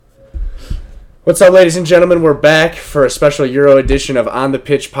What's up, ladies and gentlemen? We're back for a special Euro edition of On the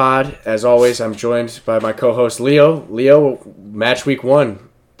Pitch Pod. As always, I'm joined by my co-host Leo. Leo, match week 1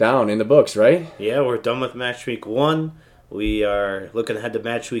 down in the books, right? Yeah, we're done with match week 1. We are looking ahead to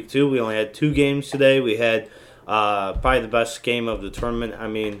match week 2. We only had 2 games today. We had probably the best game of the tournament.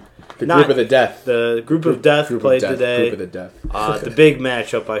 The group of the death. The group of death played today. Group of the death. The big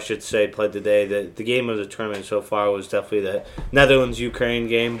matchup, I should say, played today. The game of the tournament so far was definitely the Netherlands-Ukraine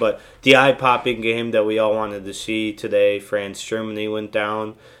game, but the eye-popping game that we all wanted to see today, France-Germany, went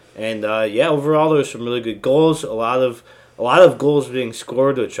down. And overall there were some really good goals. A lot of goals being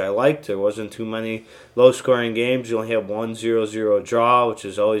scored, which I liked. There wasn't too many low-scoring games. You only had 1 0-0 draw, which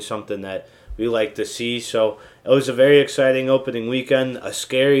is always something that we like to see. So it was a very exciting opening weekend, a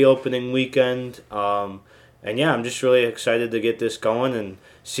scary opening weekend. I'm just really excited to get this going and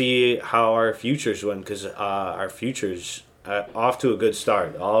see how our futures went, because our futures off to a good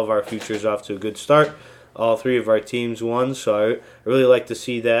start. All of our futures off to a good start. All 3 of our teams won, so I really like to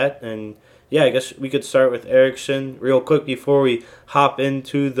see that. And I guess we could start with Eriksson real quick before we hop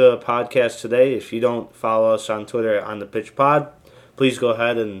into the podcast today. If you don't follow us on Twitter on the Pitch Pod, please go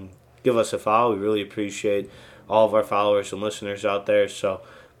ahead and give us a follow. We really appreciate all of our followers and listeners out there. So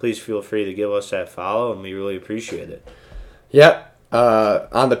please feel free to give us that follow, and we really appreciate it. Yep.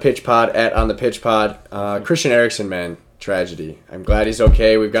 On the Pitch Pod, at On the Pitch Pod. Christian Eriksson, man, tragedy. I'm glad he's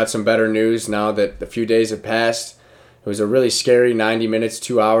okay. We've got some better news now that a few days have passed. It was a really scary 90 minutes,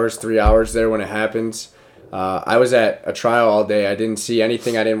 2 hours, 3 hours there when it happened. I was at a trial all day. I didn't see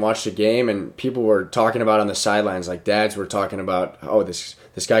anything. I didn't watch the game, and people were talking about on the sidelines, like dads were talking about, oh, this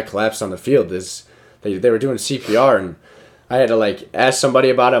guy collapsed on the field. They were doing CPR, and I had to ask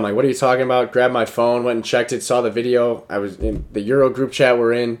somebody about it. I'm like, what are you talking about? Grabbed my phone, went and checked it, saw the video. I was in the Euro group chat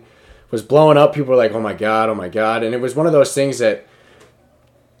we're in, was blowing up. People were like, oh my God. And it was one of those things that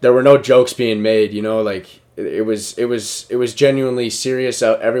there were no jokes being made, it was genuinely serious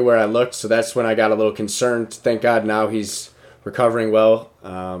out everywhere I looked. So that's when I got a little concerned. Thank God now he's recovering well.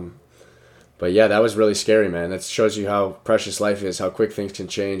 But yeah, that was really scary, man. That shows you how precious life is, how quick things can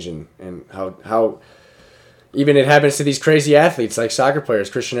change, and how even it happens to these crazy athletes like soccer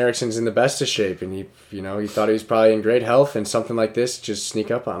players. Christian Eriksson's in the best of shape, and he thought he was probably in great health, and something like this just sneak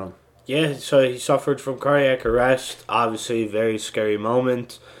up on him. Yeah, so he suffered from cardiac arrest. Obviously, very scary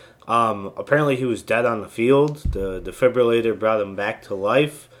moment. Apparently he was dead on the field. The defibrillator brought him back to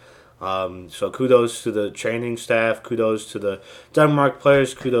life. So kudos to the training staff, kudos to the Denmark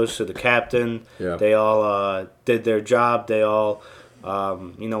players, kudos to the captain. Yeah. They all did their job. They all,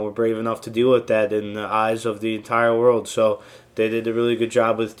 were brave enough to deal with that in the eyes of the entire world. So they did a really good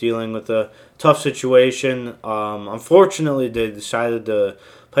job with dealing with a tough situation. Unfortunately, they decided to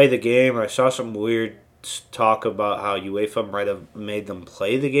play the game. I saw some weird talk about how UEFA might have made them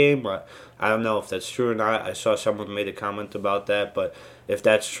play the game. I don't know if that's true or not. I saw someone made a comment about that, but if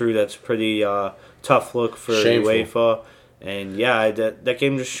that's true, that's pretty tough look for Shameful. UEFA. And that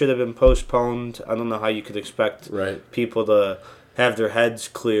game just should have been postponed. I don't know how you could expect people to have their heads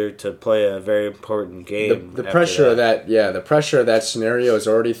clear to play a very important game. The pressure of that scenario is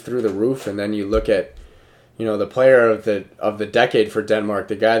already through the roof, and then you look at the player of the decade for Denmark,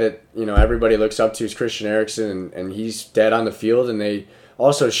 the guy that everybody looks up to is Christian Eriksson, and he's dead on the field. And they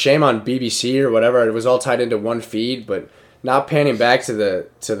also, shame on BBC or whatever, it was all tied into one feed, but not panning back to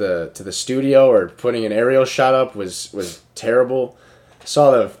the studio or putting an aerial shot up was terrible.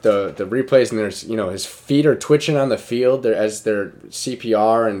 Saw the replays, and there's his feet are twitching on the field as they're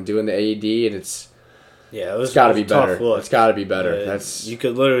CPR and doing the AED, and it's got to be better. It's got to be better. That's you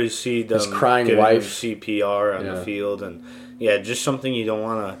could literally see them his crying giving wife CPR on the field, and just something you don't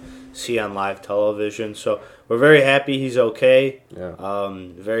want to see on live television. So we're very happy he's okay. Yeah.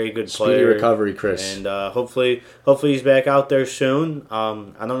 Very good player. Speedy recovery, Chris. And hopefully he's back out there soon.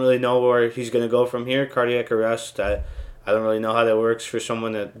 I don't really know where he's going to go from here. Cardiac arrest. I don't really know how that works for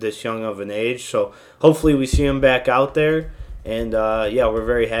someone at this young of an age. So hopefully we see him back out there. And, we're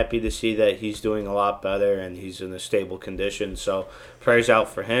very happy to see that he's doing a lot better and he's in a stable condition. So prayers out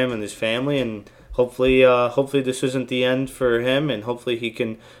for him and his family, and hopefully this isn't the end for him, and hopefully he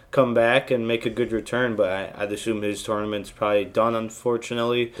can come back and make a good return. But I'd assume his tournament's probably done,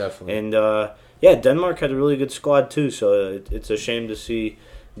 unfortunately. Definitely. And, Denmark had a really good squad, too, so it's a shame to see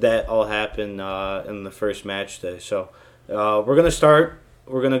that all happen in the first match day. So we're going to start.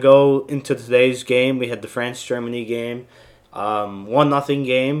 We're going to go into today's game. We had the France-Germany game. 1-0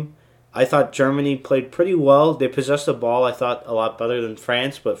 game. I thought Germany played pretty well. They possessed the ball, I thought, a lot better than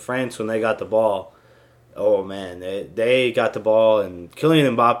France. But France, when they got the ball, oh man, they got the ball, and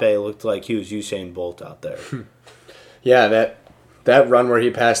Kylian Mbappe looked like he was Usain Bolt out there. Yeah, that run where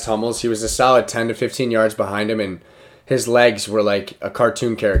he passed Hummels, he was a solid 10 to 15 yards behind him, and his legs were like a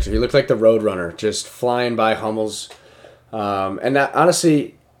cartoon character. He looked like the Roadrunner, just flying by Hummels. And that,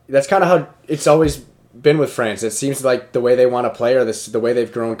 honestly, that's kind of how it's always been with France. It seems like the way they want to play, or the way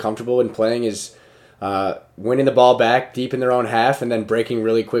they've grown comfortable in playing, is winning the ball back deep in their own half and then breaking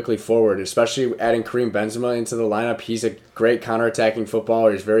really quickly forward, especially adding Karim Benzema into the lineup. He's a great counterattacking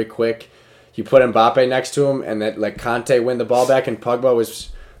footballer. He's very quick. You put Mbappe next to him and let Kanté win the ball back, and Pogba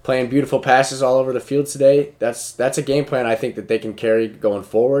was playing beautiful passes all over the field today. That's a game plan I think that they can carry going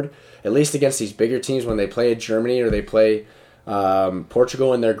forward, at least against these bigger teams when they play Germany or they play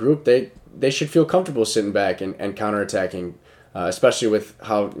Portugal in their group. They should feel comfortable sitting back and counterattacking. Especially with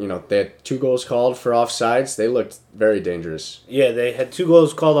how, they had 2 goals called for offsides. They looked very dangerous. Yeah, they had 2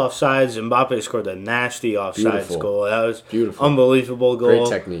 goals called offsides. Mbappe scored a nasty offsides goal. That was beautiful, unbelievable goal. Great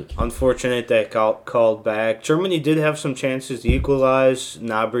technique. Unfortunate that called back. Germany did have some chances to equalize.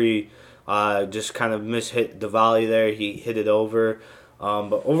 Gnabry just kind of mishit the volley there. He hit it over.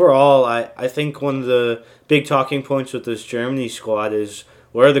 But overall, I think one of the big talking points with this Germany squad is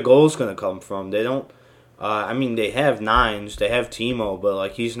where are the goals going to come from? They don't. They have nines. They have Timo,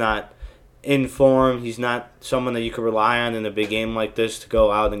 but he's not in form. He's not someone that you can rely on in a big game like this to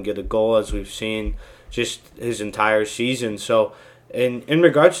go out and get a goal, as we've seen just his entire season. So, in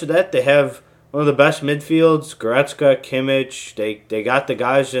regards to that, they have one of the best midfields. Goretzka, Kimmich. They got the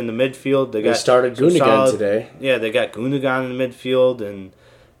guys in the midfield. They started Gundogan today. Yeah, they got Gundogan in the midfield, and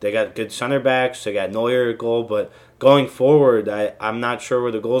they got good center backs. They got Neuer at goal, but going forward, I'm not sure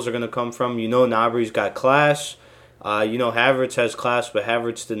where the goals are going to come from. Gnabry's got class. Havertz has class, but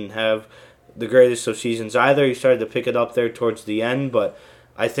Havertz didn't have the greatest of seasons either. He started to pick it up there towards the end, but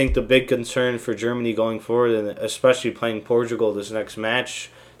I think the big concern for Germany going forward, and especially playing Portugal this next match,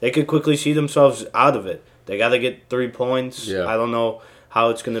 they could quickly see themselves out of it. They got to get 3 points. Yeah. I don't know how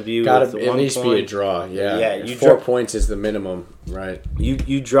it's going to be. Got to at least be a draw. Yeah. 4 points is the minimum, right?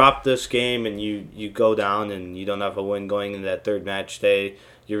 You drop this game and you go down and you don't have a win going into that third match day.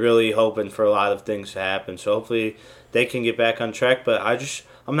 You're really hoping for a lot of things to happen. So hopefully they can get back on track. But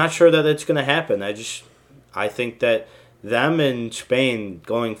I'm not sure that it's going to happen. I think that them and Spain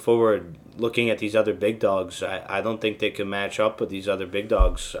going forward, looking at these other big dogs, I don't think they can match up with these other big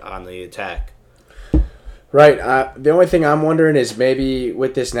dogs on the attack. Right. The only thing I'm wondering is maybe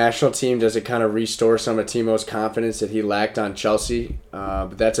with this national team, does it kind of restore some of Timo's confidence that he lacked on Chelsea?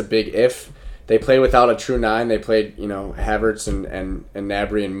 But that's a big if. They played without a true 9. They played, Havertz and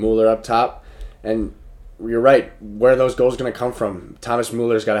Gnabry and Müller up top. And you're right. Where are those goals going to come from? Thomas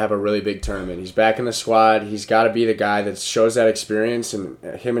Müller's got to have a really big tournament. He's back in the squad. He's got to be the guy that shows that experience. And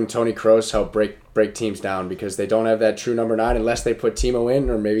him and Toni Kroos help break teams down because they don't have that true number 9 unless they put Timo in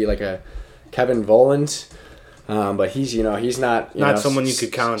or maybe like a Kevin Volland. But he's not someone you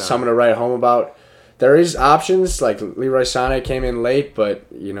could count on. Someone to write home about. There is options like Leroy Sané came in late, but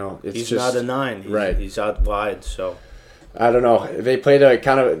it's he's just not a 9. Right, he's out wide. So I don't know. They played a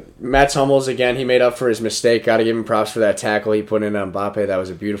kind of Mats Hummels again. He made up for his mistake. Got to give him props for that tackle he put in on Mbappe. That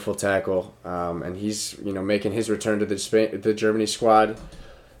was a beautiful tackle. And he's making his return to the Germany squad.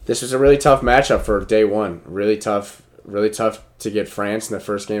 This was a really tough matchup for day one. Really tough to get France in the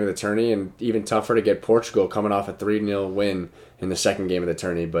first game of the tourney, and even tougher to get Portugal coming off a 3-0 win in the second game of the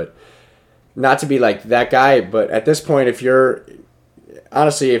tourney. But not to be like that guy, but at this point, if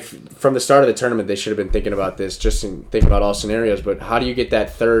from the start of the tournament they should have been thinking about this, just thinking about all scenarios, but how do you get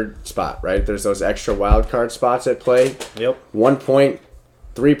that third spot, right? There's those extra wild card spots at play. Yep. 1 point,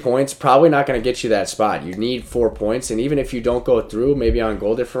 3 points, probably not going to get you that spot. You need 4 points, and even if you don't go through, maybe on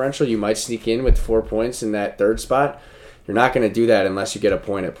goal differential, you might sneak in with 4 points in that third spot. You're not going to do that unless you get a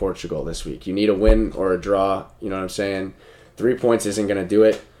point at Portugal this week. You need a win or a draw. You know what I'm saying? 3 points isn't going to do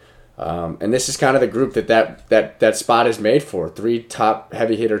it. And this is kind of the group that spot is made for. 3 top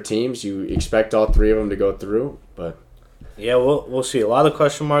heavy hitter teams. You expect all 3 of them to go through, but yeah, we'll see. A lot of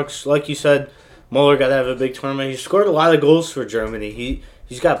question marks. Like you said, Muller got to have a big tournament. He scored a lot of goals for Germany.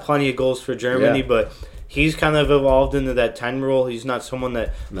 He's got plenty of goals for Germany, but he's kind of evolved into that 10 role. He's not someone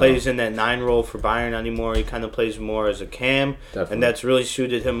that plays in that 9 role for Bayern anymore. He kind of plays more as a cam, and that's really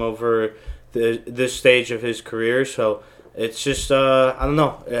suited him over this stage of his career. So it's just I don't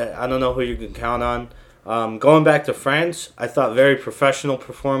know. I don't know who you can count on. Going back to France, I thought very professional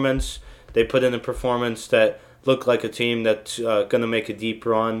performance. They put in a performance that looked like a team that's going to make a deep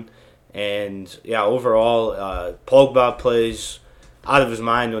run. And, yeah, overall, Pogba plays out of his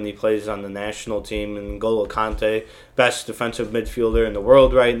mind when he plays on the national team. And N'Golo Kante, best defensive midfielder in the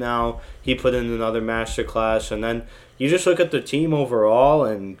world right now, he put in another masterclass. And then you just look at the team overall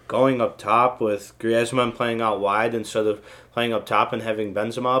and going up top with Griezmann playing out wide instead of playing up top and having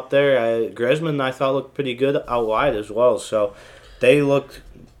Benzema up there. Griezmann, I thought, looked pretty good out wide as well. So they look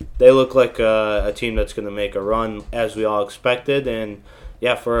like a team that's going to make a run as we all expected. And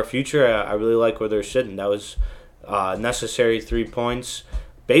yeah, for our future, I really like where they're sitting. That was necessary 3 points.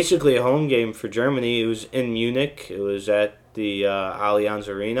 Basically a home game for Germany. It was in Munich. It was at the Allianz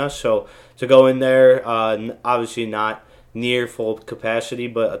Arena. So to go in there, obviously not near full capacity,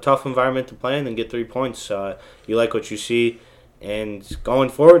 but a tough environment to play in and get 3 points. You like what you see. And going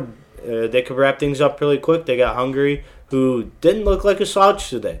forward, they could wrap things up really quick. They got Hungary, who didn't look like a slouch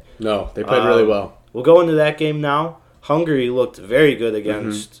today. No, they played really well. We'll go into that game now. Hungary looked very good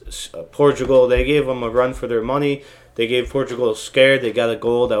against Portugal. They gave them a run for their money. They gave Portugal a scare. They got a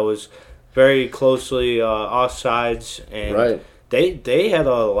goal that was very closely offsides. And they had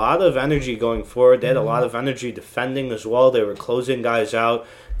a lot of energy going forward. They had a lot of energy defending as well. They were closing guys out.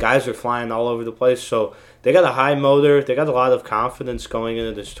 Guys were flying all over the place. So they got a high motor. They got a lot of confidence going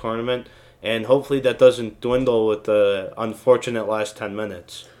into this tournament. And hopefully that doesn't dwindle with the unfortunate last 10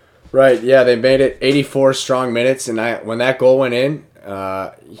 minutes. Right, yeah, they made it 84 strong minutes, and when that goal went in,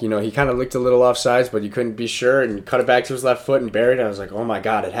 he kind of looked a little offsides, but you couldn't be sure, and cut it back to his left foot and buried it. I was like, oh my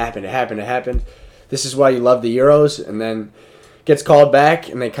God, it happened. This is why you love the Euros. And then gets called back,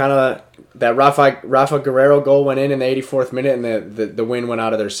 and they kind of, that Rafa Guerrero goal went in the 84th minute, and the wind went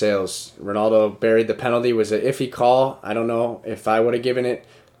out of their sails. Ronaldo buried the penalty. It was an iffy call. I don't know if I would have given it.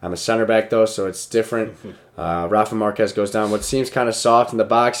 I'm a center back, though, so it's different. Rafa Marquez goes down what seems kind of soft in the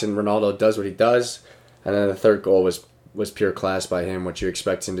box, and Ronaldo does what he does. And then the third goal was pure class by him, what you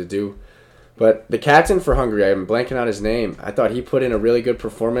expect him to do. But the captain for Hungary, I'm blanking on his name. I thought he put in a really good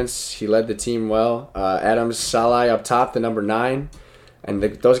performance. He led the team well. Adams Salai up top, the number 9. And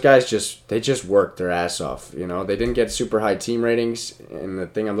those guys just worked their ass off. They didn't get super high team ratings in the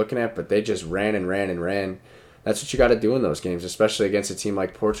thing I'm looking at, but they just ran and ran and ran. That's what you got to do in those games, especially against a team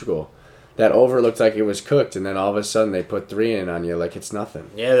like Portugal. That over looked like it was cooked, and then all of a sudden they put 3 in on you like it's nothing.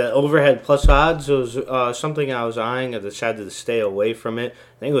 Yeah, the overhead plus odds was something I was eyeing. I decided to stay away from it.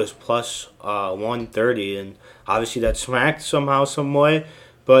 I think it was plus 130, and obviously that smacked somehow, some way.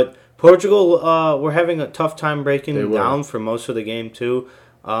 But Portugal were having a tough time breaking down for most of the game, too.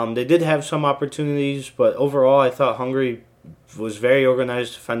 They did have some opportunities, but overall I thought Hungary was very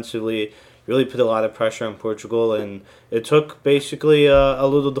organized defensively. Really put a lot of pressure on Portugal, and it took basically a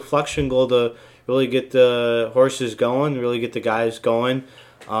little deflection goal to really get the horses going, really get the guys going.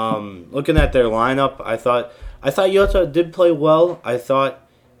 Looking at their lineup, I thought Jota did play well. I thought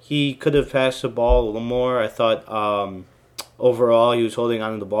he could have passed the ball a little more. I thought overall he was holding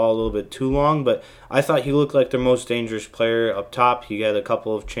on to the ball a little bit too long, but I thought he looked like their most dangerous player up top. He had a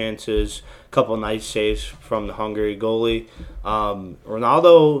couple of chances, a couple of nice saves from the Hungary goalie.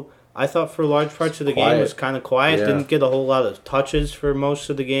 Ronaldo, I thought for large parts of the game was kind of quiet. Yeah. Didn't get a whole lot of touches for most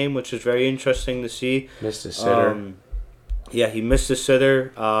of the game, which is very interesting to see. Missed a sitter. He missed a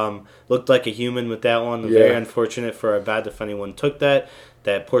sitter. Looked like a human with that one. Very unfortunate for Abad if anyone took that.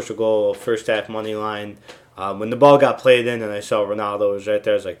 That Portugal first half money line. When the ball got played in and I saw Ronaldo was right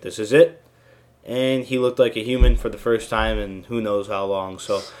there, I was like, this is it. And he looked like a human for the first time in who knows how long.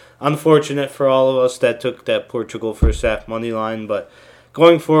 So unfortunate for all of us that took that Portugal first half money line, but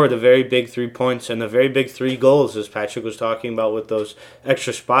going forward, a very big 3 points and a very big 3 goals, as Patrick was talking about with those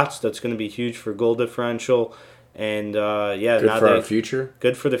extra spots. That's going to be huge for goal differential. And, good for our future.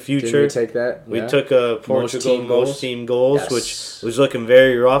 Good for the future. Didn't we take that? We took Portugal most team goals, yes, which was looking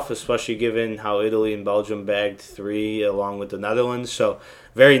very rough, especially given how Italy and Belgium bagged 3 along with the Netherlands. So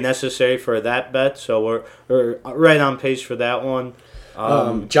very necessary for that bet. So we're right on pace for that one.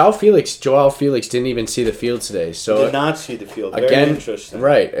 Joao Felix didn't even see the field today. So did not see the field. Very interesting.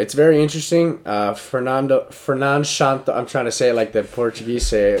 Right. It's very interesting. Fernando Santos, I'm trying to say it like the Portuguese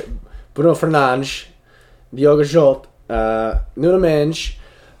say it. Bruno Fernandes, Diogo Jota, Nuno Mendes.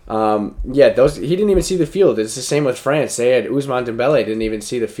 He didn't even see the field. It's the same with France. They had Ousmane Dembele didn't even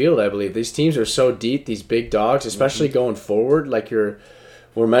see the field, I believe. These teams are so deep, these big dogs, especially going forward, like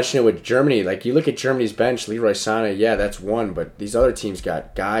we're mentioning with Germany. Like, you look at Germany's bench, Leroy Sané, that's one, but these other teams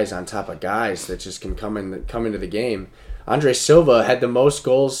got guys on top of guys that just can come into the game. Andre Silva had the most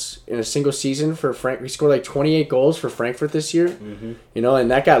goals in a single season for Frank. He scored like 28 goals for Frankfurt this year. Mm-hmm.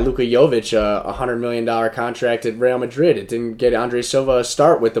 And that got Luka Jovic a $100 million contract at Real Madrid. It didn't get Andre Silva a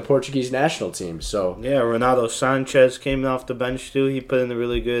start with the Portuguese national team. So yeah, Renato Sanchez came off the bench too. He put in a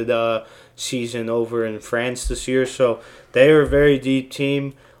really good season over in France this year. So they are a very deep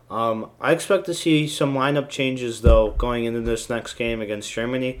team. I expect to see some lineup changes, though, going into this next game against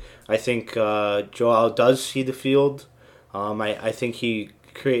Germany. I think Joao does see the field. I think he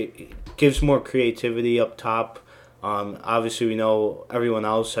gives more creativity up top. Obviously, we know everyone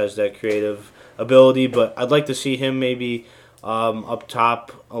else has that creative ability, but I'd like to see him maybe up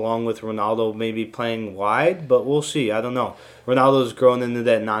top along with Ronaldo maybe playing wide, but we'll see. I don't know. Ronaldo's grown into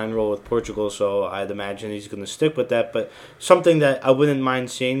that 9 role with Portugal, so I'd imagine he's going to stick with that. But something that I wouldn't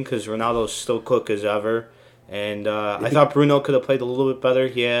mind seeing because Ronaldo's still quick as ever. And I thought Bruno could have played a little bit better.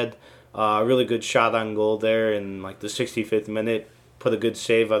 He had a really good shot on goal there in like the 65th minute. Put a good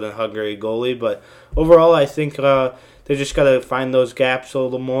save on the Hungary goalie. But overall, I think they just got to find those gaps a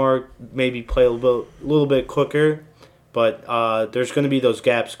little more, maybe play a little bit quicker. But there's going to be those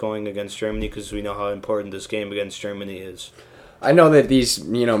gaps going against Germany because we know how important this game against Germany is. I know that these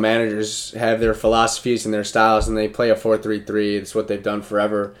managers have their philosophies and their styles, and they play a 4-3-3. It's what they've done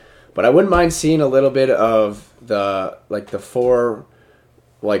forever. But I wouldn't mind seeing a little bit of the 4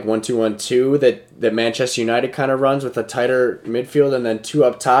 1-2-1-2 that Manchester United kind of runs with a tighter midfield, and then 2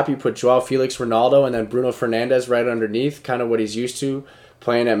 up top. You put Joao Felix, Ronaldo, and then Bruno Fernandes right underneath, kind of what he's used to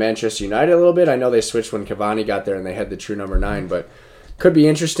playing at Manchester United a little bit. I know they switched when Cavani got there and they had the true number 9, but could be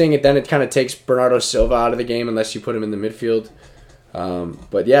interesting. And then it kind of takes Bernardo Silva out of the game unless you put him in the midfield.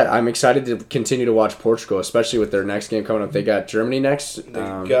 But yeah, I'm excited to continue to watch Portugal, especially with their next game coming up. They got Germany next. They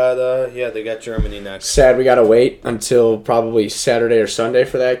got Germany next. Sad we got to wait until probably Saturday or Sunday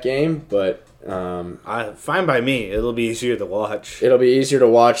for that game, but fine by me. It'll be easier to watch. It'll be easier to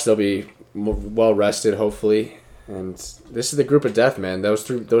watch. They'll be well rested, hopefully. And this is the group of death, man. Those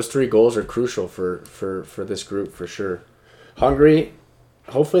three goals are crucial for this group for sure. Hungary,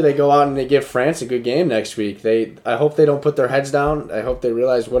 hopefully they go out and they give France a good game next week. I hope they don't put their heads down. I hope they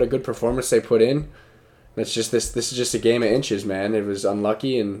realize what a good performance they put in. It's just this is just a game of inches, man. It was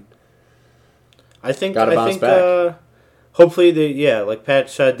unlucky, and I think bounce back. Hopefully like Pat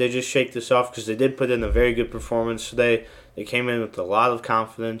said, they just shake this off because they did put in a very good performance today. They came in with a lot of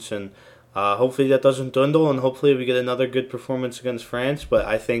confidence, and hopefully that doesn't dwindle, and hopefully we get another good performance against France. But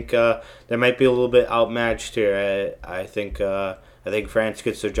I think they might be a little bit outmatched here. I think France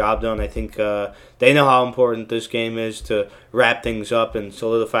gets their job done. I think they know how important this game is to wrap things up and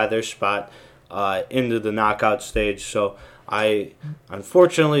solidify their spot into the knockout stage. So I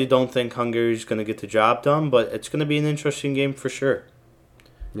unfortunately don't think Hungary's going to get the job done, but it's going to be an interesting game for sure.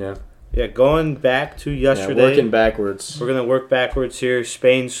 Yeah. Yeah, going back to yesterday. Working backwards. We're going to work backwards here.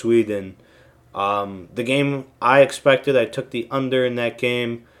 Spain, Sweden. The game I expected, I took the under in that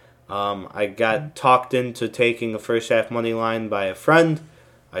game. I got talked into taking a first half money line by a friend.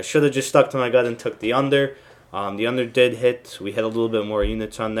 I should have just stuck to my gut and took the under. The under did hit. We had a little bit more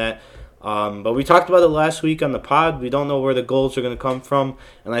units on that. But we talked about it last week on the pod. We don't know where the goals are going to come from.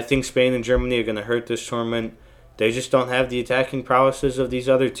 And I think Spain and Germany are going to hurt this tournament. They just don't have the attacking prowesses of these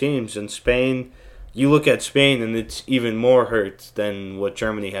other teams. And Spain, you look at Spain and it's even more hurt than what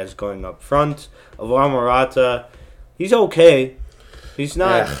Germany has going up front. Alvaro Morata, he's okay. He's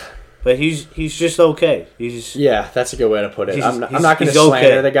not... Yeah. But he's just okay. That's a good way to put it. I'm not going to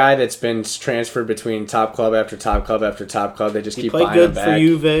slander the guy that's been transferred between top club after top club after top club. They just keep buying him back.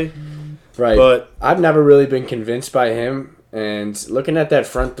 He played good for Juve. Right. But I've never really been convinced by him. And looking at that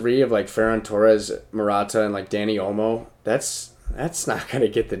front three of like Ferran Torres, Morata, and like Dani Olmo, that's not going to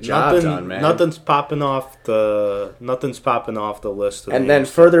get the job done, man. Nothing's popping off the list. And then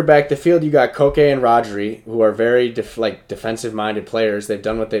further back the field, you got Koke and Rodri, who are very defensive-minded players. They've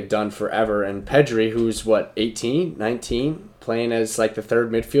done what they've done forever. And Pedri, who's 18, 19, playing as like the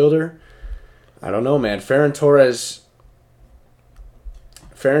third midfielder. I don't know, man. Ferran Torres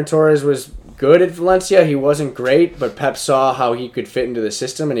was good at Valencia. He wasn't great, but Pep saw how he could fit into the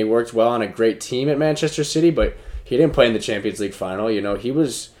system, and he worked well on a great team at Manchester City. But he didn't play in the Champions League final. He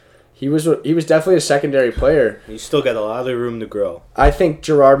was definitely a secondary player. He's still got a lot of room to grow. I think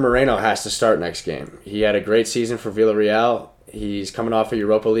Gerard Moreno has to start next game. He had a great season for Villarreal. He's coming off a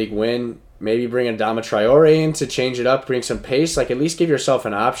Europa League win. Maybe bring Adama Traore in to change it up, bring some pace. Like at least give yourself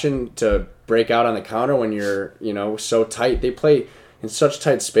an option to break out on the counter when you're so tight. They play in such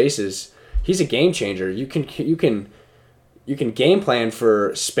tight spaces. He's a game changer. You can you can game plan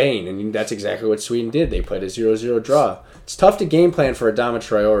for Spain, and that's exactly what Sweden did. They played a 0-0 draw. It's tough to game plan for Adama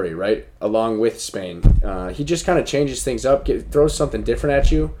Traore, right? Along with Spain, he just kind of changes things up, throws something different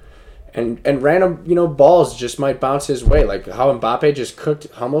at you, and random balls just might bounce his way. Like how Mbappe just cooked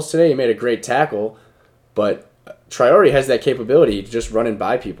Hummels today. He made a great tackle, but Traore has that capability to just running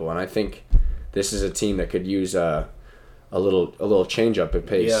by people, and I think this is a team that could use a little change up at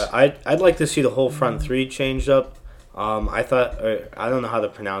pace. Yeah, I'd like to see the whole front three changed up. I thought I don't know how to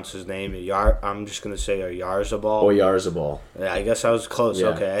pronounce his name. I'm just gonna say Oyarzabal. Oyarzabal. Yeah, I guess I was close. Yeah.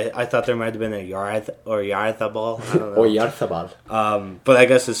 Okay, I thought there might have been a Oyarzabal. I don't know. Oyarzabal. But I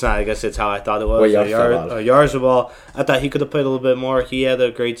guess it's not. I guess it's how I thought it was. Oyarzabal. I thought he could have played a little bit more. He had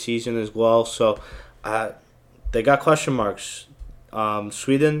a great season as well. So, they got question marks.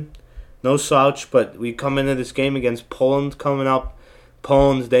 Sweden, no slouch, but we come into this game against Poland coming up.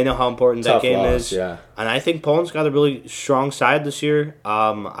 Poland, they know how important Tough that game loss, is. yeah. And I think Poland's got a really strong side this year.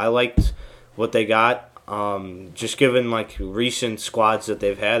 I liked what they got. Just given like recent squads that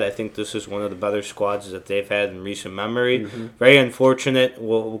they've had, I think this is one of the better squads that they've had in recent memory. Mm-hmm. Very unfortunate.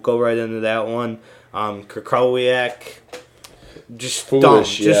 We'll go right into that one. Krakowiak, just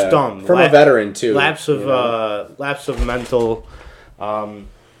Foolish, dumb. Just dumb. From a veteran too. Lapse of mental.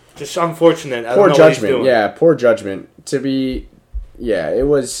 Just unfortunate. I Poor don't know what he's judgment. doing. Yeah, poor judgment. It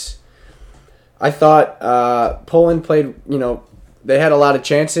was. I thought Poland played. They had a lot of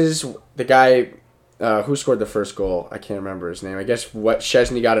chances. The guy who scored the first goal, I can't remember his name. I guess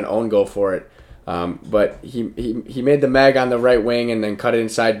Szczesny got an own goal for it, but he made the mag on the right wing and then cut it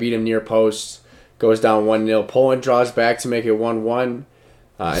inside, beat him near post, goes down 1-0. Poland draws back to make it 1-1.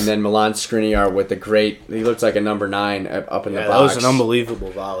 And then Milan Skriniar with the great, he looks like a number 9 up in the box. That was an unbelievable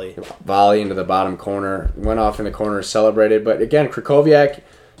volley. Volley into the bottom corner. Went off in the corner, celebrated. But again, Krakowiak,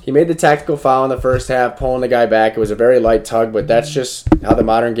 he made the tactical foul in the first half, pulling the guy back. It was a very light tug, but that's just how the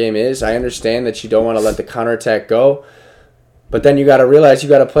modern game is. I understand that you don't want to let the counterattack go. But then you got to realize you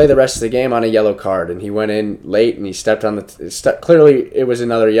got to play the rest of the game on a yellow card. And he went in late and he stepped on clearly it was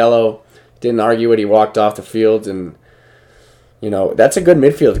another yellow. Didn't argue it. He walked off the field and... that's a good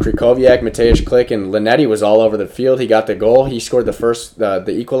midfield. Krakowiak, Mateusz Klich, and Linetti was all over the field. He got the goal. He scored the first,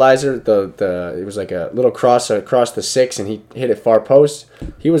 the equalizer. It was like a little cross across the 6, and he hit it far post.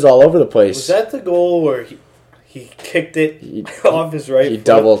 He was all over the place. Was that the goal where he kicked it off his right foot? He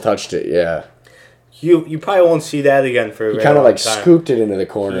double touched it, yeah. You probably won't see that again for a very He kind of long like time. scooped it into the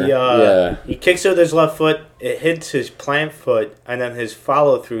corner. He kicks it with his left foot. It hits his plant foot, and then his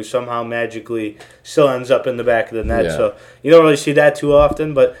follow through somehow magically still ends up in the back of the net. Yeah. So you don't really see that too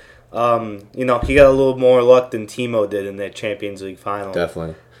often, but he got a little more luck than Timo did in that Champions League final.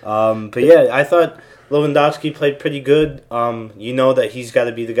 Definitely. But yeah, I thought Lewandowski played pretty good. That he's got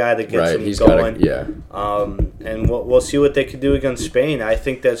to be the guy that gets him going. And we'll see what they can do against Spain. I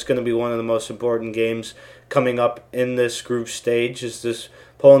think that's going to be one of the most important games coming up in this group stage is this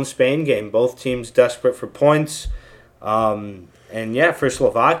Poland-Spain game. Both teams desperate for points. And yeah, for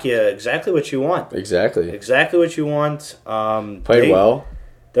Slovakia, exactly what you want. Exactly what you want. Played well.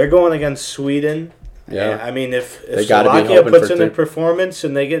 They're going against Sweden. Yeah. I mean, if They gotta be Slovakia hoping puts for in a performance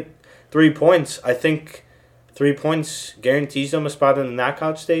and they get 3 points, I think 3 points guarantees them a spot in the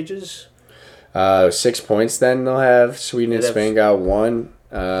knockout stages. 6 points then they'll have. Sweden and Spain got 1.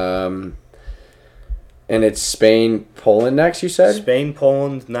 And it's Spain, Poland next, you said? Spain,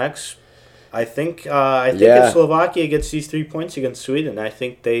 Poland next. I think if Slovakia gets these 3 points against Sweden, I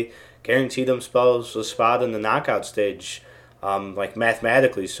think they guarantee themselves a spot in the knockout stage,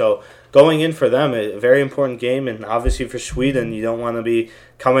 mathematically. So going in for them, a very important game, and obviously for Sweden, you don't want to be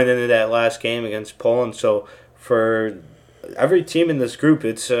coming into that last game against Poland. So for every team in this group,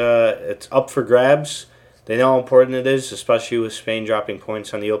 it's up for grabs. They know how important it is, especially with Spain dropping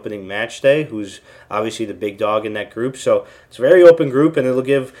points on the opening match day, who's obviously the big dog in that group. So it's a very open group, and it'll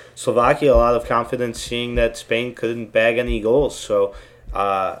give Slovakia a lot of confidence seeing that Spain couldn't bag any goals. So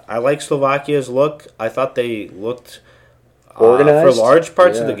I like Slovakia's look. I thought they looked organized for large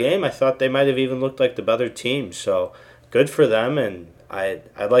parts of the game. I thought they might have even looked like the better team. So good for them, and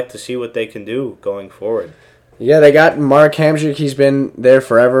I'd like to see what they can do going forward. Yeah, they got Mark Hamsik. He's been there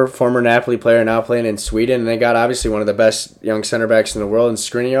forever, former Napoli player, now playing in Sweden. And they got obviously one of the best young center backs in the world in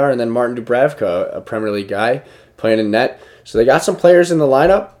Skriniar, and then Martin Dubravka, a Premier League guy, playing in net. So they got some players in the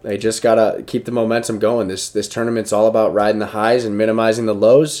lineup. They just got to keep the momentum going. This tournament's all about riding the highs and minimizing the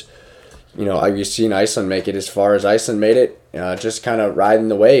lows. You've seen Iceland make it as far as Iceland made it, just kind of riding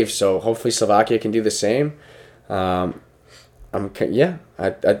the wave. So hopefully Slovakia can do the same. They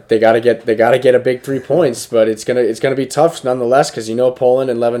gotta get a big 3 points, but it's gonna be tough nonetheless because Poland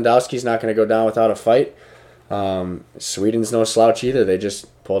and Lewandowski's not gonna go down without a fight. Sweden's no slouch either. They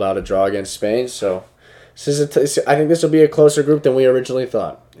just pulled out a draw against Spain, so I think this will be a closer group than we originally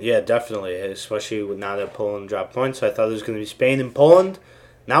thought. Yeah, definitely, especially now that Poland dropped points. I thought it was going to be Spain and Poland.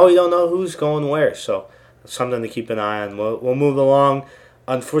 Now we don't know who's going where, so it's something to keep an eye on. We'll move along.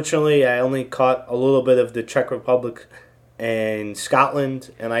 Unfortunately, I only caught a little bit of the Czech Republic and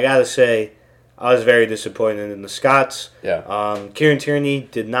Scotland, and I got to say, I was very disappointed in the Scots. Yeah. Kieran Tierney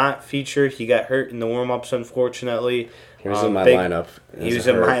did not feature. He got hurt in the warm-ups, unfortunately. He was in my lineup. He was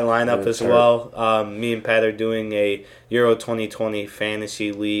in my lineup as well. Me and Pat are doing a Euro 2020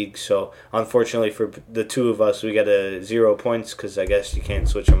 fantasy league, so unfortunately for the two of us, we got 0 points because I guess you can't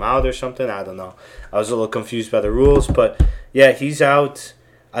switch him out or something. I don't know. I was a little confused by the rules, but yeah, he's out.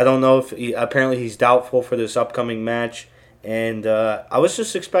 I don't know if apparently he's doubtful for this upcoming match, and I was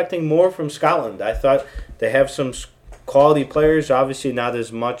just expecting more from Scotland. I thought they have some quality players, obviously not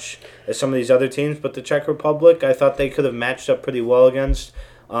as much as some of these other teams, but the Czech Republic, I thought they could have matched up pretty well against.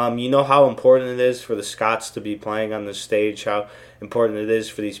 You know how important it is for the Scots to be playing on this stage, how important it is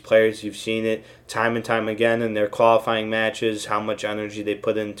for these players. You've seen it time and time again in their qualifying matches, how much energy they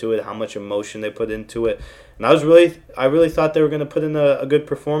put into it, how much emotion they put into it. And I really thought they were going to put in a good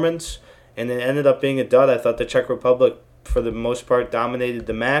performance, and it ended up being a dud. I thought the Czech Republic, for the most part, dominated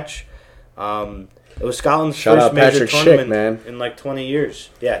the match. It was Scotland's first major tournament in like 20 years.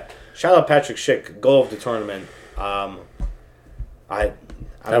 Yeah, shout out Patrick Schick, goal of the tournament. I'm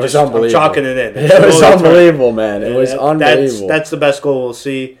chalking it in. It was unbelievable, man. It was unbelievable. That's the best goal we'll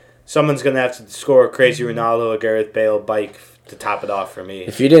see. Someone's going to have to score a crazy Ronaldo or Gareth Bale bike to top it off for me.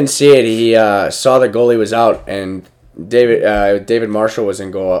 If you didn't see it, he saw the goalie was out, and David Marshall was in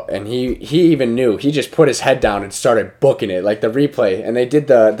goal, and he even knew. He just put his head down and started booking it, like the replay. And they did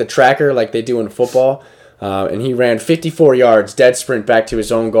the tracker like they do in football, and he ran 54 yards, dead sprint back to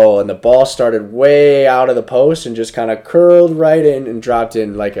his own goal, and the ball started way out of the post and just kind of curled right in and dropped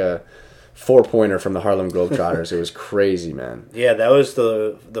in like a 4-pointer from the Harlem Globetrotters. It was crazy, man. Yeah, that was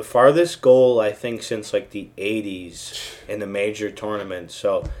the farthest goal, I think, since like the 80s in the major tournament.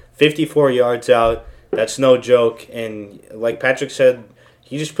 So 54 yards out. That's no joke, and like Patrick said,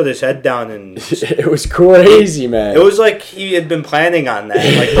 he just put his head down and it was crazy, man. It was like he had been planning on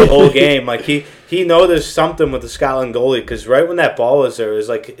that, like the whole game. Like he noticed something with the Scotland goalie, because right when that ball was there, it was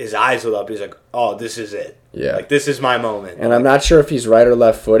like his eyes lit up. He's like, "Oh, this is it. Yeah, like this is my moment." And I'm not sure if he's right or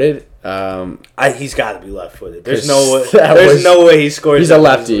left-footed. He's got to be left-footed. There's no way. There's no way he scored. He's a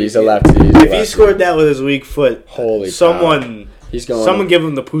lefty. He's a lefty. If he scored that with his weak foot, holy someone. Cow. He's going. Someone give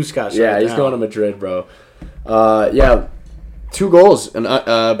him the Puskas. Yeah, right he's now. going to Madrid, bro. Yeah, 2 goals and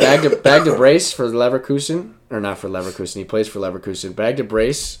bag to brace for Leverkusen, or not for Leverkusen. He plays for Leverkusen. Bag to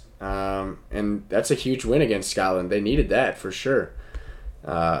brace, and that's a huge win against Scotland. They needed that for sure.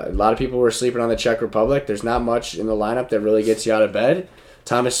 A lot of people were sleeping on the Czech Republic. There's not much in the lineup that really gets you out of bed.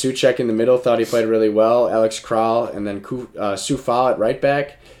 Thomas Souček in the middle thought he played really well. Alex Kral and then Soufal at right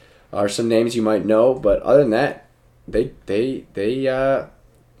back are some names you might know, but other than that. They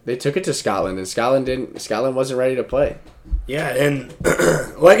took it to Scotland, and Scotland wasn't ready to play. Yeah, and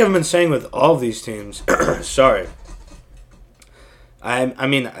like I've been saying with all of these teams, sorry. I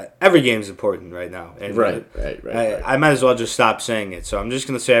mean, every game's important right now. And right. I might as well just stop saying it. So I'm just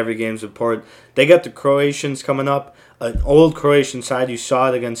going to say every game's important. They got the Croatians coming up. An old Croatian side, you saw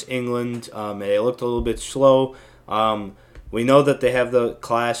it against England. They looked a little bit slow. We know that they have the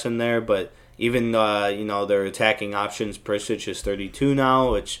class in there, but even, their attacking options, Perisic is 32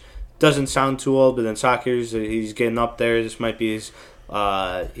 now, which doesn't sound too old, but in soccer, he's getting up there. This might be his...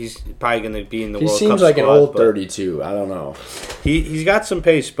 he's probably going to be in the World Cup squad. He seems like an old 32. I don't know. He's got some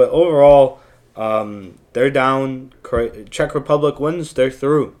pace, but overall, they're down. Czech Republic wins, they're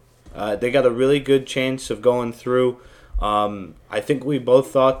through. They got a really good chance of going through. I think we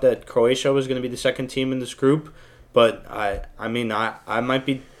both thought that Croatia was going to be the second team in this group, but I might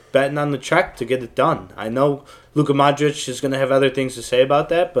be betting on the Czech to get it done. I know Luka Modric is going to have other things to say about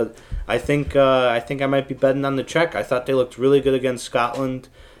that, but I think I might be betting on the Czech. I thought they looked really good against Scotland,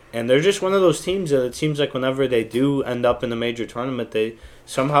 and they're just one of those teams that it seems like whenever they do end up in a major tournament, they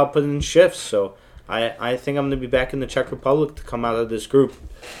somehow put in shifts. So I think I'm going to be back in the Czech Republic to come out of this group.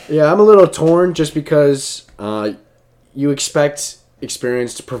 Yeah, I'm a little torn just because you expect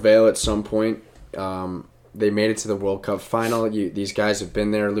experience to prevail at some point. They made it to the World Cup final. These guys have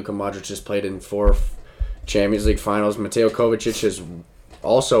been there. Luka Modric has played in 4 Champions League finals. Mateo Kovacic has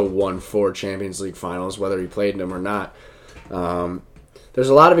also won 4 Champions League finals, whether he played in them or not. There's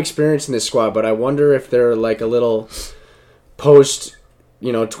a lot of experience in this squad, but I wonder if they're like a little post,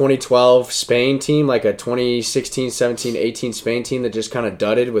 2012 Spain team, like a 2016, 17, 18 Spain team that just kind of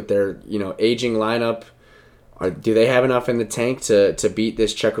dudded with their, aging lineup. do they have enough in the tank to beat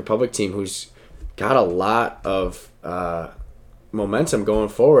this Czech Republic team who's got a lot of momentum going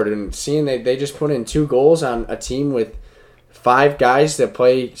forward? And seeing they just put in 2 goals on a team with 5 guys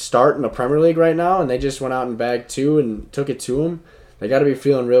that start in the Premier League right now, and they just went out and bagged 2 and took it to them. They got to be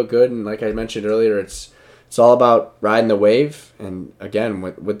feeling real good. And like I mentioned earlier, it's all about riding the wave. And again,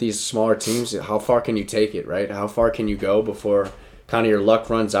 with these smaller teams, how far can you take it, right? How far can you go before kind of your luck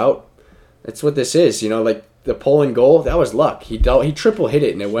runs out? That's what this is. Like the Poland goal, that was luck. He triple hit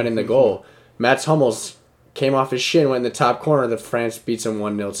it and it went in the goal. Mats Hummels came off his shin, went in the top corner. The France beats him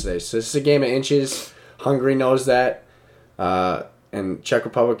 1-0 today. So this is a game of inches. Hungary knows that. And Czech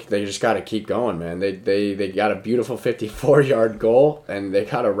Republic, they just got to keep going, man. They got a beautiful 54-yard goal, and they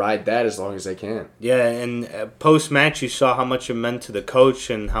got to ride that as long as they can. Yeah, and post-match, you saw how much it meant to the coach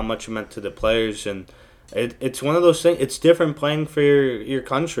and how much it meant to the players. And it's one of those things. It's different playing for your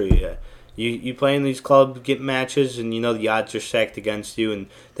country. You play in these club get matches, and the odds are stacked against you, and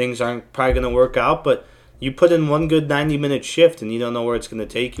things aren't probably going to work out, but you put in one good 90-minute shift, and you don't know where it's going to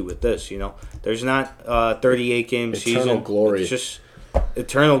take you with this. There's not 38-game season. Eternal glory. It's just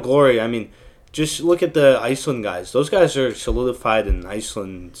eternal glory. I mean, just look at the Iceland guys. Those guys are solidified in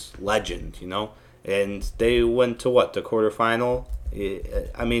Iceland's legend. And they went to the quarterfinal.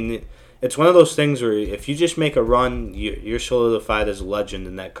 I mean, it's one of those things where if you just make a run, you're solidified as a legend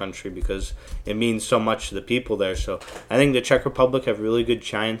in that country because it means so much to the people there. So I think the Czech Republic have really good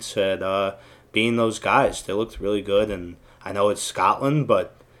chance at being those guys. They looked really good, and I know it's Scotland,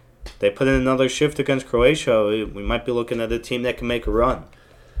 but they put in another shift against Croatia. We might be looking at a team that can make a run.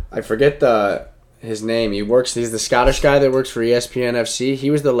 I forget his name. He's the Scottish guy that works for ESPN FC.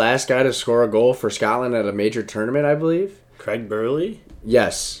 He was the last guy to score a goal for Scotland at a major tournament, I believe. Craig Burley?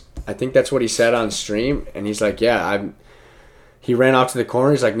 Yes. I think that's what he said on stream, and he's like, he ran out to the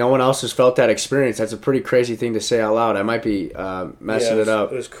corner. He's like, no one else has felt that experience. That's a pretty crazy thing to say out loud. I might be messing it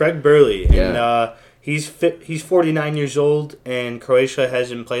up. It was Craig Burley, Yeah. And he's 49 years old, and Croatia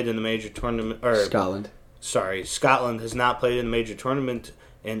hasn't played in a major tournament. Scotland. Sorry, Scotland has not played in a major tournament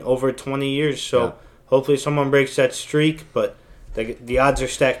in over 20 years. So hopefully someone breaks that streak, but the odds are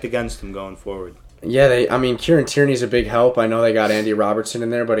stacked against them going forward. Yeah, Kieran Tierney's a big help. I know they got Andy Robertson in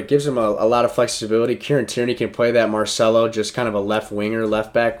there, but it gives them a lot of flexibility. Kieran Tierney can play that Marcelo, just kind of a left winger,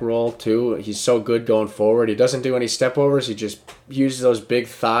 left back role too. He's so good going forward. He doesn't do any step overs. He just uses those big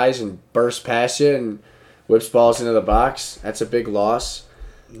thighs and bursts past you and whips balls into the box. That's a big loss.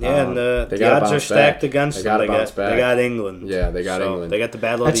 Yeah, and the odds are stacked against them. They got England. Yeah, they got England. They got the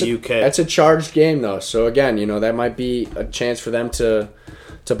battle of the UK. That's a charged game though. So again, that might be a chance for them to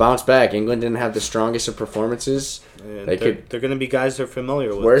bounce back. England didn't have the strongest of performances. They're going to be guys they're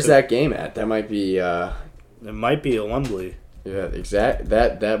familiar with. Where's that game at? That might be. It might be at Wembley. Yeah, exact.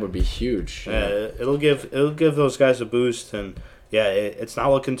 That would be huge. Yeah, it'll give those guys a boost, and it's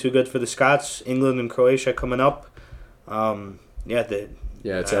not looking too good for the Scots. England and Croatia coming up.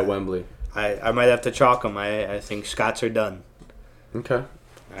 It's at Wembley. I might have to chalk them. I think Scots are done. Okay.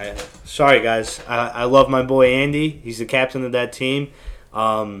 Sorry, guys. I love my boy Andy. He's the captain of that team.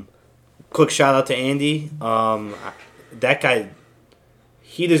 Quick shout out to Andy. That guy,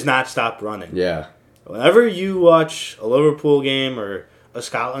 he does not stop running. Yeah. Whenever you watch a Liverpool game or a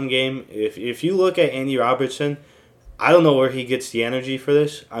Scotland game, if you look at Andy Robertson, I don't know where he gets the energy for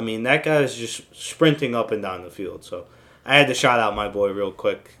this. I mean, that guy is just sprinting up and down the field. So I had to shout out my boy real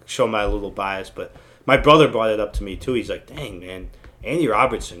quick, show my little bias. But my brother brought it up to me too. He's like, dang, man, Andy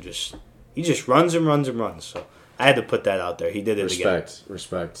Robertson just runs and runs and runs. So I had to put that out there. He did it again.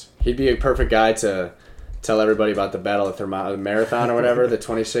 Respect. He'd be a perfect guy to tell everybody about the Battle of the Marathon or whatever, the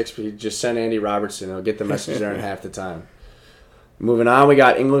 26th. But just send Andy Robertson. He'll get the message there in half the time. Moving on, we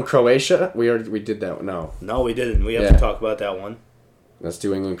got England-Croatia. We did that. No, we didn't. We have to talk about that one. Let's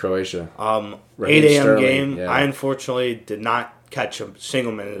do England-Croatia. 8 a.m. game. Yeah. I unfortunately did not catch a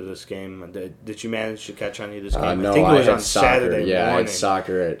single minute of this game. Did you manage to catch any of this game? No, I think it was on soccer. Saturday morning. Yeah, I had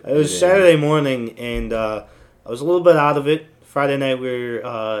soccer. It was Saturday morning, and I was a little bit out of it. Friday night, we were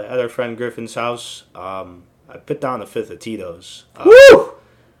at our friend Griffin's house. I put down a fifth of Tito's. Woo!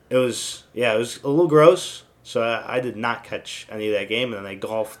 It was a little gross, so I did not catch any of that game, and then I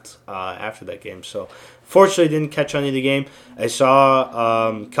golfed after that game. So, fortunately, didn't catch any of the game. I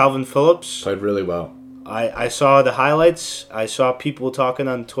saw Calvin Phillips. Played really well. I saw the highlights. I saw people talking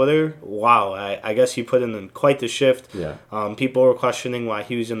on Twitter. Wow, I guess he put in quite the shift. Yeah. People were questioning why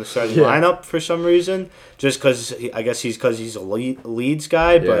he was in the starting lineup for some reason, just because he's a Leeds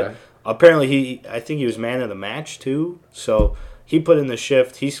guy. But apparently I think he was man of the match too. So he put in the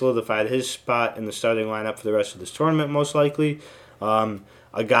shift. He solidified his spot in the starting lineup for the rest of this tournament, most likely.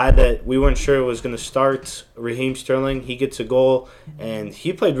 a guy that we weren't sure was going to start, Raheem Sterling. He gets a goal, and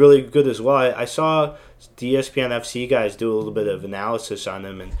he played really good as well. I saw the ESPN FC guys do a little bit of analysis on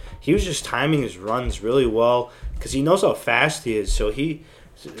him, and he was just timing his runs really well because he knows how fast he is. So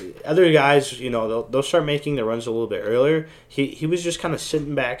other guys, they'll start making their runs a little bit earlier. He was just kind of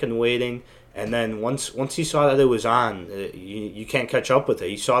sitting back and waiting, and then once he saw that it was on, you can't catch up with it.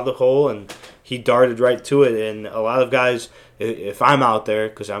 He saw the hole and he darted right to it. And a lot of guys, if I'm out there,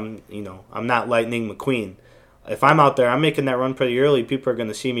 because I'm not Lightning McQueen. If I'm out there, I'm making that run pretty early. People are going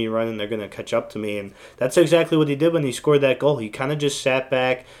to see me run, and they're going to catch up to me. And that's exactly what he did when he scored that goal. He kind of just sat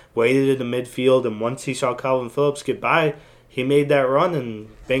back, waited in the midfield, and once he saw Calvin Phillips get by, he made that run, and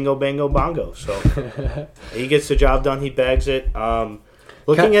bingo, bango, bongo. So he gets the job done. He bags it.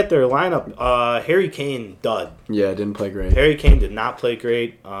 Looking at their lineup, Harry Kane, dud. Yeah, didn't play great. Harry Kane did not play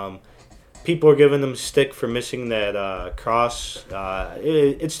great. People are giving him stick for missing that cross.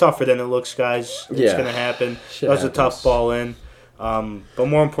 It's tougher than it looks, guys. It's going to happen. That was a tough ball in. But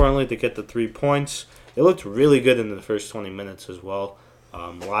more importantly, to get the 3 points. It looked really good in the first 20 minutes as well.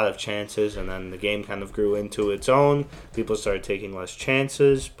 A lot of chances, and then the game kind of grew into its own. People started taking less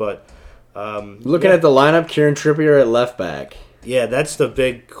chances. But looking at the lineup, Kieran Trippier at left back. Yeah, that's the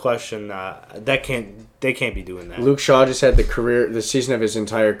big question. They can't be doing that. Luke Shaw just had the season of his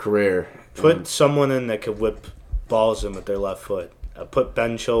entire career. Put someone in that could whip balls in with their left foot. Put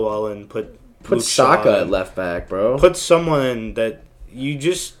Ben Chilwell in. Put Saka at left back, bro. Put someone in that you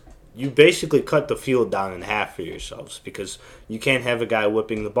basically cut the field down in half for yourselves because you can't have a guy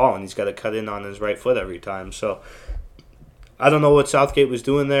whipping the ball and he's got to cut in on his right foot every time. So I don't know what Southgate was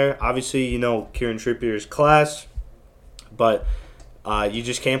doing there. Obviously, Kieran Trippier's class. But you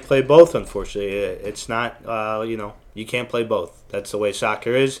just can't play both, unfortunately. It's not, you can't play both. That's the way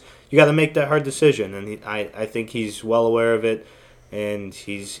soccer is. You got to make that hard decision, and I think he's well aware of it, and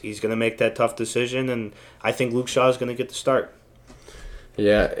he's going to make that tough decision, and I think Luke Shaw is going to get the start.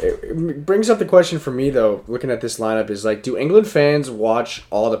 Yeah, it brings up the question for me, though, looking at this lineup, is do England fans watch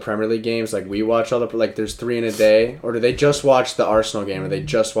all the Premier League games like we watch all there's 3 in a day, or do they just watch the Arsenal game, or they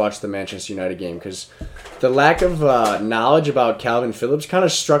just watch the Manchester United game? Because the lack of knowledge about Calvin Phillips kind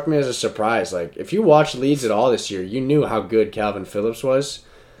of struck me as a surprise. If you watched Leeds at all this year, you knew how good Calvin Phillips was,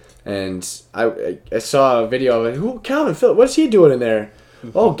 and I saw a video of who Calvin Phillips, what's he doing in there?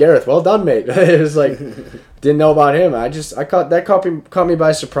 Oh, Gareth, well done, mate. It was didn't know about him. Caught me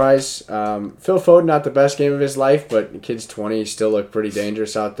by surprise. Phil Foden, not the best game of his life, but the kid's 20, he still looked pretty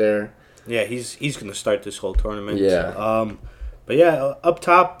dangerous out there. Yeah, he's going to start this whole tournament. Yeah. But yeah, up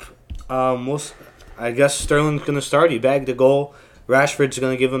top, I guess Sterling's going to start. He bagged a goal. Rashford's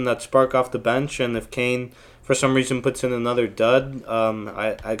going to give him that spark off the bench, and if Kane for some reason puts in another dud,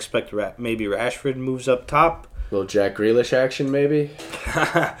 I expect maybe Rashford moves up top. Little Jack Grealish action, maybe.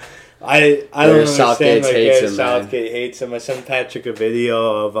 I don't understand. Southgate hates him. I sent Patrick a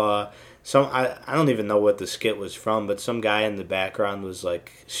video of I don't even know what the skit was from, but some guy in the background was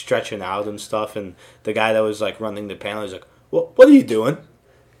stretching out and stuff, and the guy that was running the panel was like, "What are you doing?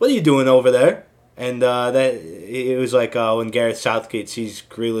 What are you doing over there?" And that it was when Gareth Southgate sees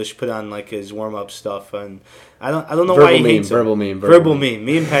Grealish put on his warm up stuff, and I don't know why he hates him. Verbal meme.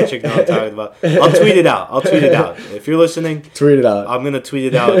 Me and Patrick know what I'm talking about. I'll tweet it out. If you're listening, tweet it out. I'm gonna tweet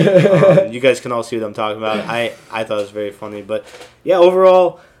it out. You guys can all see what I'm talking about. I thought it was very funny, but yeah,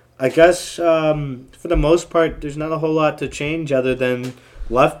 overall, I guess for the most part, there's not a whole lot to change other than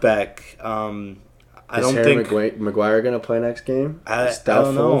left back. Is Harry Maguire going to play next game? I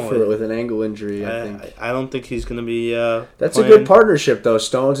don't know. With an ankle injury, I think. I don't think he's going to be That's playing. A good partnership, though.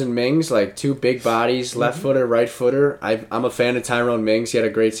 Stones and Mings, 2 big bodies, left footer, right footer. I'm a fan of Tyrone Mings. He had a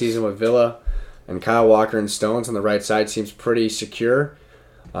great season with Villa. And Kyle Walker and Stones on the right side seems pretty secure.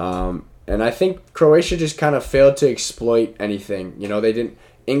 And I think Croatia just kind of failed to exploit anything. They didn't...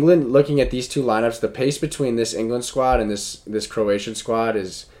 England, looking at these two lineups, the pace between this England squad and this Croatian squad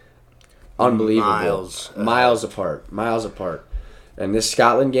is... unbelievable. Miles apart. And this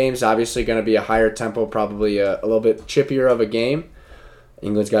Scotland game is obviously going to be a higher tempo, probably a little bit chippier of a game.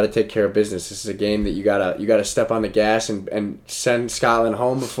 England's got to take care of business. This is a game that you gotta step on the gas and send Scotland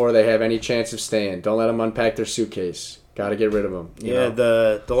home before they have any chance of staying. Don't let them unpack their suitcase. Got to get rid of them.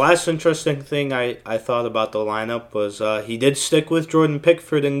 The last interesting thing I thought about the lineup was he did stick with Jordan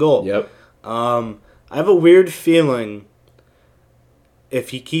Pickford in goal. Yep. I have a weird feeling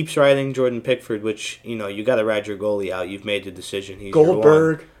if he keeps riding Jordan Pickford, which, you got to ride your goalie out. You've made the decision. He's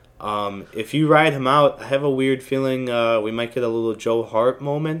Goldberg. If you ride him out, I have a weird feeling we might get a little Joe Hart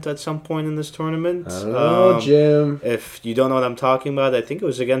moment at some point in this tournament. I don't know, Jim. If you don't know what I'm talking about, I think it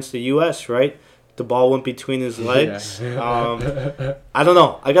was against the U.S., right? the ball went between his legs. Yeah. I don't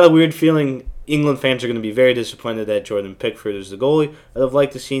know. I got a weird feeling England fans are going to be very disappointed that Jordan Pickford is the goalie. I'd have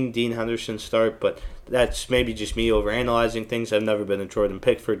liked to see Dean Henderson start, but that's maybe just me overanalyzing things. I've never been a Jordan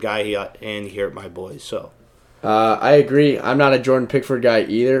Pickford guy, and he hurt my boys. So I agree. I'm not a Jordan Pickford guy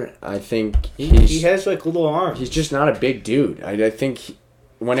either. I think he has like little arms. He's just not a big dude. I think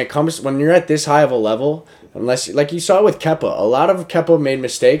when you're at this high of a level, unless like you saw with Kepa, a lot of Kepa made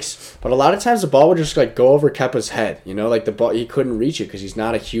mistakes, but a lot of times the ball would just like go over Kepa's head. You know, like the ball he couldn't reach it because he's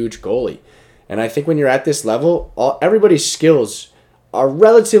not a huge goalie. And I think when you're at this level, everybody's skills are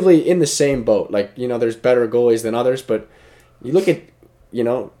relatively in the same boat. Like, you know, there's better goalies than others, but you look at, you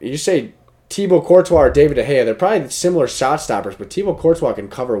know, you say Thibaut Courtois or David De Gea, they're probably similar shot stoppers, but Thibaut Courtois can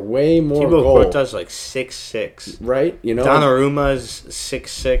cover way more goals. Thibaut Courtois is like 6'6". Right? You know, Donnarumma's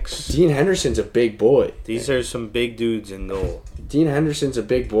 6'6". Dean Henderson's a big boy. These are some big dudes in goal. Dean Henderson's a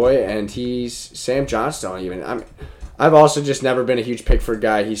big boy, and he's Sam Johnstone even. I've also just never been a huge Pickford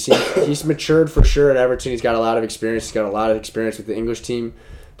guy. He's matured for sure at Everton. He's got a lot of experience. He's got a lot of experience with the English team.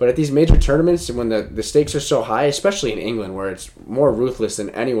 But at these major tournaments, when the stakes are so high, especially in England, where it's more ruthless than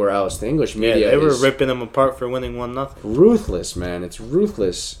anywhere else, the English media they were ripping them apart for winning 1-0. Ruthless, man. It's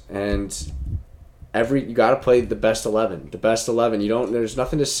ruthless, and you got to play the best 11. The best 11. There's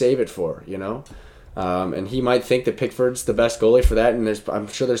nothing to save it for, you know. And he might think that Pickford's the best goalie for that, and I'm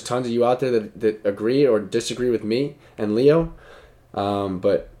sure there's tons of you out there that agree or disagree with me and Leo.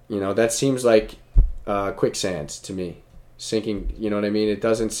 But you know, that seems like quicksand to me, sinking. You know what I mean? It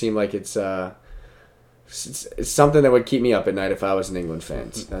doesn't seem like it's something that would keep me up at night if I was an England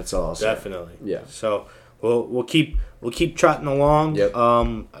fan. That's all I'll say. Definitely. Yeah. So we'll keep trotting along. Yep.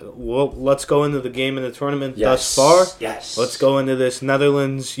 Let's go into the game in the tournament Yes. thus far. Yes. Let's go into this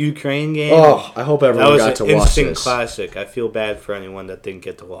Netherlands-Ukraine game. Oh, I hope everyone got to watch this. That was an instant classic. I feel bad for anyone that didn't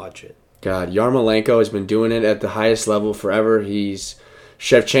get to watch it. God, Yarmolenko has been doing it at the highest level forever.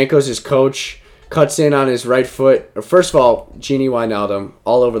 Shevchenko's his coach. Cuts in on his right foot. First of all, Gini Wijnaldum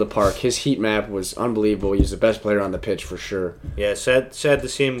all over the park. His heat map was unbelievable. He was the best player on the pitch for sure. Yeah, sad to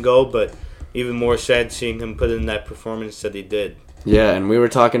see him go, but even more sad seeing him put in that performance that he did. Yeah, and we were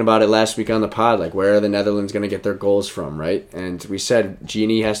talking about it last week on the pod, like where are the Netherlands going to get their goals from, right? And we said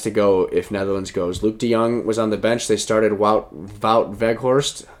Gini has to go if Netherlands goes. Luke de Jong was on the bench. They started Wout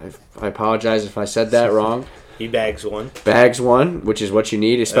Weghorst. I apologize if I said that wrong. He bags one, which is what you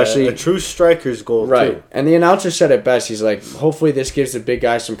need, especially a true striker's goal, right. Too. And the announcer said it best. He's like, hopefully this gives the big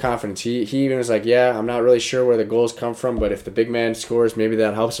guy some confidence. He even was like, yeah, I'm not really sure where the goals come from, but if the big man scores, maybe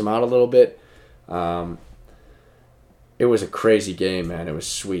that helps him out a little bit. It was a crazy game, man. It was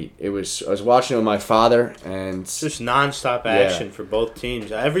sweet. I was watching it with my father, and it's just nonstop action for both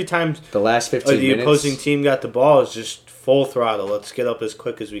teams. Every time the last 15 minutes, the opposing team got the ball, it's just full throttle. Let's get up as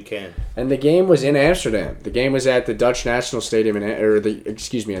quick as we can. And the game was in Amsterdam. The game was at the Dutch National Stadium, I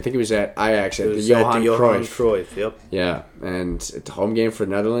think it was at Ajax at the Johan Cruyff. Yep. Yeah, and it's a home game for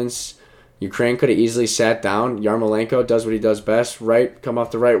the Netherlands. Ukraine could have easily sat down. Yarmolenko does what he does best. Come off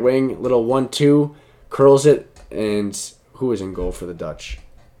the right wing, little 1-2, curls it, and who was in goal for the Dutch?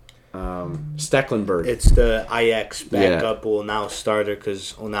 Stecklenburg. It's the Ajax backup, well now starter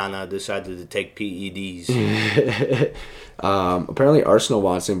because Onana decided to take PEDs. Apparently Arsenal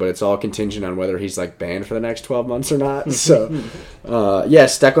wants him, but it's all contingent on whether he's like banned for the next 12 months or not. So,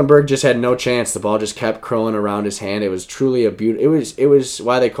 Stecklenburg just had no chance. The ball just kept curling around his hand. It was truly a beautiful. It was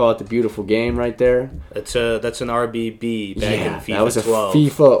why they call it the beautiful game right there. That's an RBB back in FIFA 12. That was a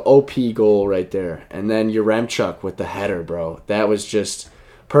FIFA OP goal right there. And then Yaremchuk with the header, bro. That was just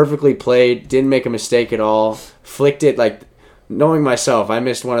perfectly played. Didn't make a mistake at all. Flicked it like. Knowing myself, I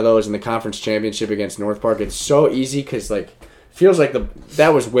missed one of those in the conference championship against North Park. It's so easy because feels like that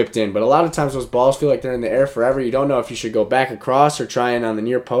was whipped in, but a lot of times those balls feel like they're in the air forever. You don't know if you should go back across or try in on the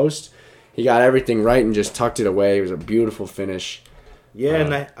near post. He got everything right and just tucked it away. It was a beautiful finish. Yeah,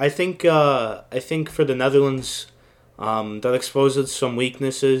 and I think for the Netherlands, that exposes some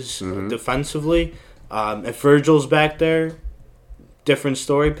weaknesses defensively. If Virgil's back there, different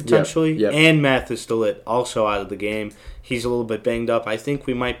story potentially. Yep. And Mathis de Ligt also out of the game. He's a little bit banged up. I think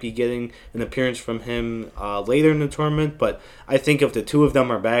we might be getting an appearance from him later in the tournament, but I think if the two of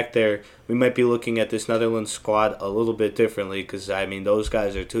them are back there, we might be looking at this Netherlands squad a little bit differently because, those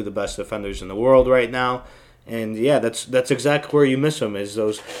guys are two of the best defenders in the world right now. And, that's exactly where you miss them is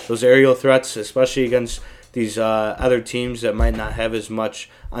those aerial threats, especially against these other teams that might not have as much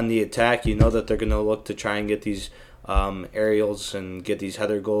on the attack. You know that they're going to look to try and get these aerials and get these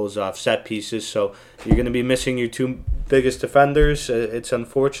header goals off set pieces. So you're going to be missing your two biggest defenders. It's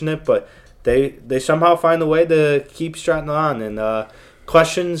unfortunate, but they somehow find a way to keep strutting on. And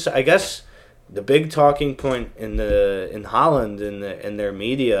questions, I guess, the big talking point in Holland in their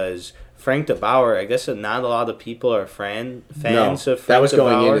media is Frank de Boer. I guess that not a lot of people are fans of Frank that was de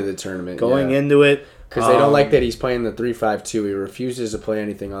going Boer. into the tournament. Going into it. Because they don't like that he's playing the 3-5-2. He refuses to play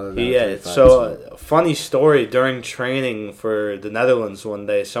anything other than 3-5-2. So funny story, during training for the Netherlands one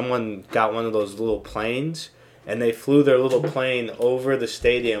day, someone got one of those little planes, and they flew their little plane over the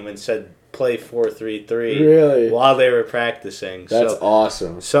stadium and said, play 4-3-3 really? While they were practicing. That's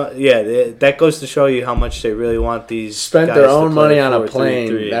awesome. So yeah, that goes to show you how much they really want these spent guys their own money on a 4-3-3.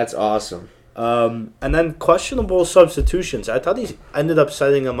 plane. That's awesome. And then questionable substitutions. I thought he ended up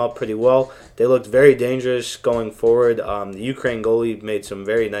setting them up pretty well. They looked very dangerous going forward. The Ukraine goalie made some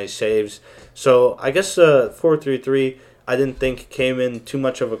very nice saves. So I guess 4-3-3 I didn't think came in too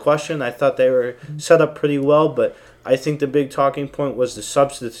much of a question. I thought they were set up pretty well, but I think the big talking point was the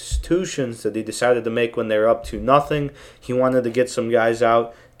substitutions that he decided to make when they were up 2-0. He wanted to get some guys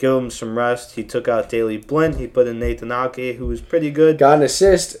out, give them some rest. He took out Daley Blind. He put in Nathan Ake, who was pretty good. Got an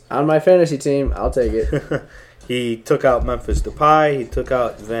assist on my fantasy team. I'll take it. He took out Memphis Depay. He took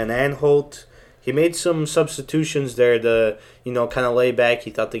out Van Aanholt. He made some substitutions there to, kind of lay back.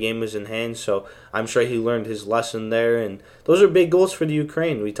 He thought the game was in hand, so I'm sure he learned his lesson there. And those are big goals for the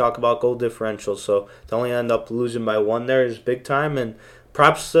Ukraine. We talk about goal differential, so to only end up losing by 1 there is big time. And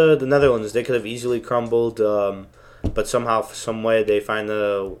props to the Netherlands. They could have easily crumbled, but somehow, some way, they find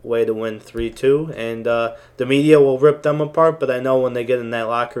a way to win 3-2. And the media will rip them apart, but I know when they get in that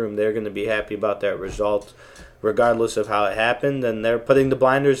locker room, they're going to be happy about that result, regardless of how it happened. And they're putting the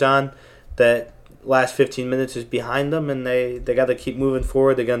blinders on. That last 15 minutes is behind them, and they got to keep moving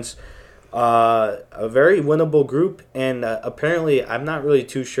forward against a very winnable group. And apparently, I'm not really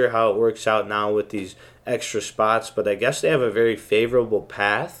too sure how it works out now with these extra spots, but I guess they have a very favorable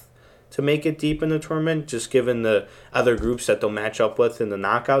path to make it deep in the tournament, just given the other groups that they'll match up with in the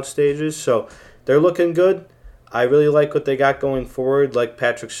knockout stages. So they're looking good. I really like what they got going forward. Like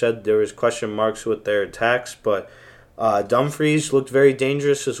Patrick said, there was question marks with their attacks, but Dumfries looked very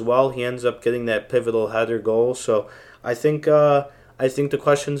dangerous as well. He ends up getting that pivotal header goal. So I think the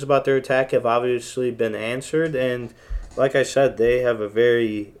questions about their attack have obviously been answered. And like I said, they have a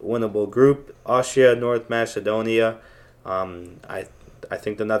very winnable group. Austria, North Macedonia. I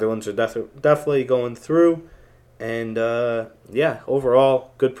think the Netherlands are definitely going through. And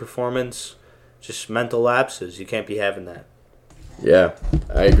overall, good performance. Just mental lapses. You can't be having that. Yeah,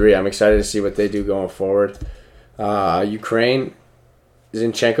 I agree. I'm excited to see what they do going forward. Ukraine,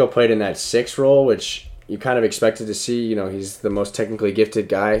 Zinchenko played in that 6 role, which you kind of expected to see. He's the most technically gifted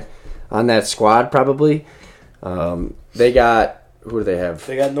guy on that squad, probably. They got, who do they have?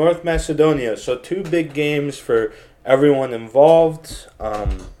 They got North Macedonia, so 2 big games for everyone involved.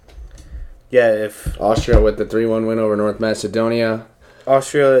 If Austria with the 3-1 win over North Macedonia.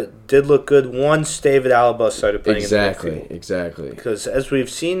 Austria did look good once David Alaba started playing in the midfield. Exactly. Because as we've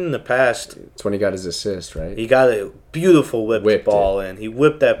seen in the past, it's when he got his assist, right? He got a beautiful whipped ball in. He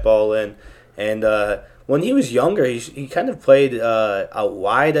whipped that ball in, and when he was younger, he kind of played out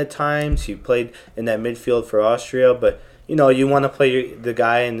wide at times. He played in that midfield for Austria, but you want to play the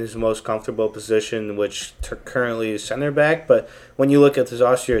guy in his most comfortable position, which currently is center back. But when you look at this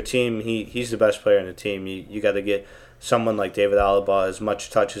Austria team, he's the best player in the team. You got to get someone like David Alaba as much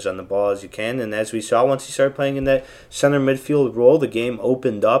touches on the ball as you can. And as we saw, once he started playing in that center midfield role, the game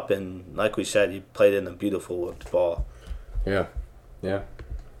opened up. And like we said, he played in a beautiful whipped ball. Yeah.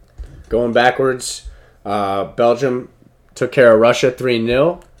 Going backwards, Belgium took care of Russia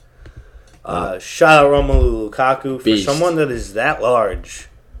 3-0. Shout out Romelu Lukaku for Beast. someone that is that large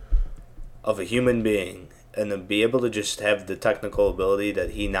of a human being. And to be able to just have the technical ability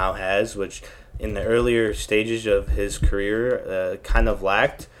that he now has, which in the earlier stages of his career kind of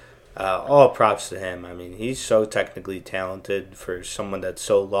lacked. All props to him. I mean, he's so technically talented for someone that's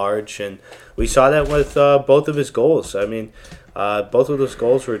so large, and we saw that with both of his goals. I mean, both of those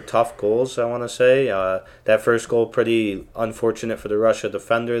goals were tough goals, I want to say. That first goal, pretty unfortunate for the Russia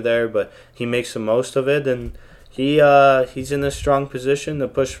defender there, but he makes the most of it, and he's in a strong position to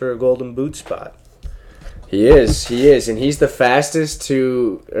push for a golden boot spot. He is, and he's the fastest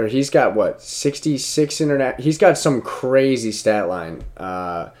he's got 66 he's got some crazy stat line.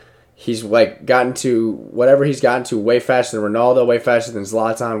 He's gotten to whatever he's gotten to way faster than Ronaldo, way faster than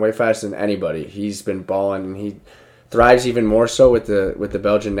Zlatan, way faster than anybody. He's been balling, and he thrives even more so with the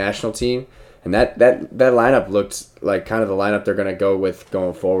Belgian national team. And that lineup looked like kind of the lineup they're going to go with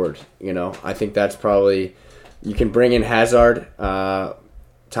going forward. I think that's probably, you can bring in Hazard,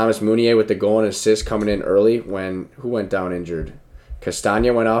 Thomas Meunier with the goal and assist coming in early who went down injured?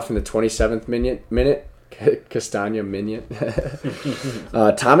 Castagna went off in the 27th minute. Castagna Minion.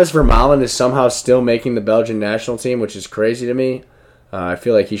 Thomas Vermaelen is somehow still making the Belgian national team, which is crazy to me. I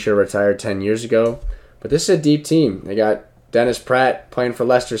feel like he should have retired 10 years ago. But this is a deep team. They got Dennis Pratt playing for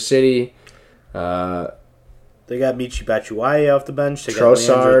Leicester City. They got Michy Batshuayi off the bench. They got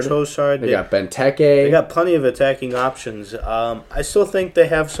Trossard. They got Benteke. They got plenty of attacking options. I still think they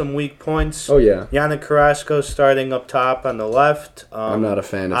have some weak points. Oh, yeah. Yannick Carrasco starting up top on the left. I'm not a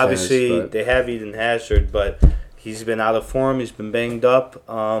fan of obviously, they have Eden Hazard, but he's been out of form. He's been banged up.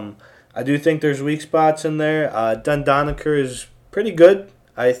 I do think there's weak spots in there. Dendoncker is pretty good.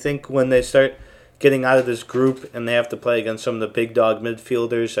 I think when they start getting out of this group and they have to play against some of the big dog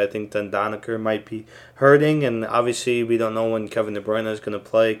midfielders, I think Dendoncker might be hurting. And obviously, we don't know when Kevin De Bruyne is going to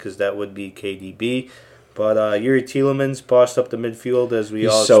play because that would be KDB. But Yuri Tielemans bossed up the midfield as we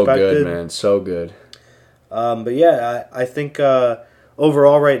all expected. He's so good, man. So good. But yeah, I think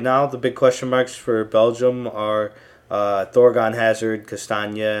overall right now, the big question marks for Belgium are Thorgan Hazard,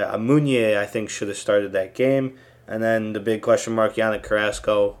 Castagna. Meunier, I think, should have started that game. And then the big question mark, Yannick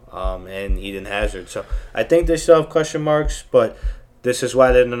Carrasco and Eden Hazard. So I think they still have question marks, but this is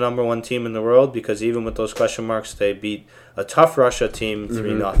why they're the number one team in the world, because even with those question marks, they beat a tough Russia team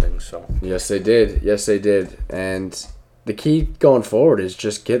 3-0. So Yes, they did. Yes, they did. And the key going forward is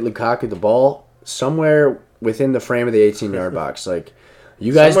just get Lukaku the ball somewhere within the frame of the 18-yard box. Like,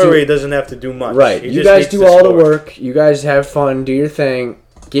 you guys somewhere where he doesn't have to do much. Right. You guys do all the work. You guys have fun. Do your thing.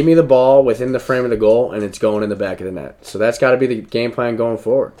 Give me the ball within the frame of the goal, and it's going in the back of the net. So that's got to be the game plan going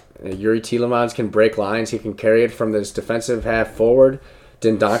forward. Yuri Tielemans can break lines. He can carry it from this defensive half forward.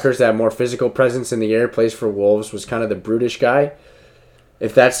 Dendonker's that more physical presence in the air, plays for Wolves, was kind of the brutish guy.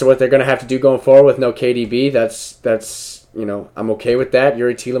 If that's what they're going to have to do going forward with no KDB, that's I'm okay with that.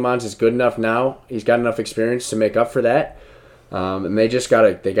 Yuri Tielemans is good enough now. He's got enough experience to make up for that. And they just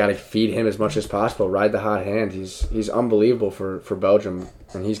gotta feed him as much as possible. Ride the hot hand. He's unbelievable for Belgium,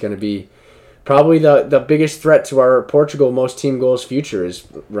 and he's going to be probably the biggest threat to our Portugal most team goals future is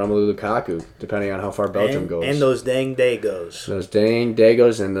Romelu Lukaku, depending on how far Belgium goes. And those dang Dagos. Those dang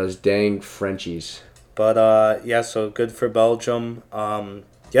Dagos and those dang Frenchies. But yeah, so good for Belgium.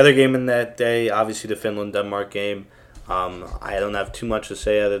 The other game in that day, obviously the Finland-Denmark game. I don't have too much to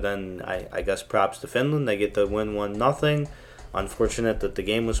say other than I guess props to Finland. They get the win 1-0. Unfortunate that the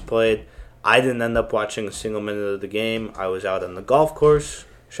game was played. I didn't end up watching a single minute of the game. I was out on the golf course.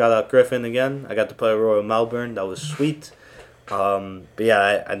 Shout out Griffin again. I got to play Royal Melbourne. That was sweet. But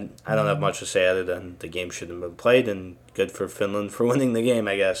yeah, I don't have much to say other than the game should have been played, and good for Finland for winning the game,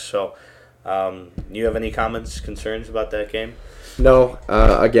 I guess. So, you have any comments, concerns about that game? No.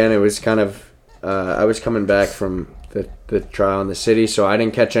 Again, it was kind of I was coming back from the trial in the city, so I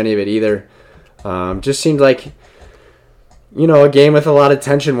didn't catch any of it either. Just seemed like, a game with a lot of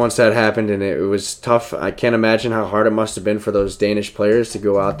tension once that happened, and it was tough. I can't imagine how hard it must have been for those Danish players to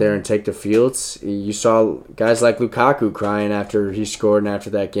go out there and take the fields. You saw guys like Lukaku crying after he scored and after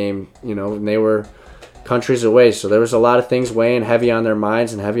that game, and they were countries away. So there was a lot of things weighing heavy on their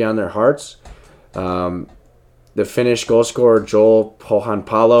minds and heavy on their hearts. The Finnish goal scorer, Joel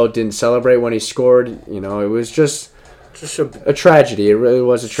Pohjanpalo, didn't celebrate when he scored. It was just a tragedy. It really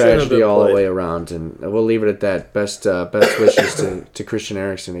was a tragedy all the way around, and we'll leave it at that. Best wishes to Christian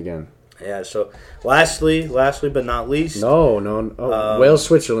Eriksen again. Yeah. So, lastly but not least. No. Wales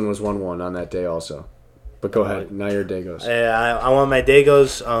Switzerland was 1-1 on that day also. But go ahead. Now your Dagos. I want my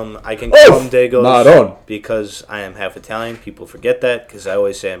Dagos. I can call them Dagos because I am half Italian. People forget that because I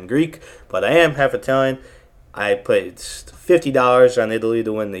always say I'm Greek, but I am half Italian. I placed $50 on Italy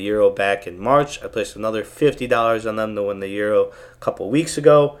to win the Euro back in March. I placed another $50 on them to win the Euro a couple weeks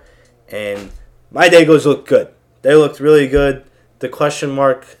ago. And my Dagos looked good. They looked really good. The question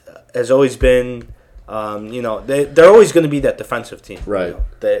mark has always been, they're always going to be that defensive team. Right.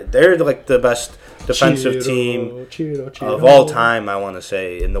 They're like the best defensive team of all time, I want to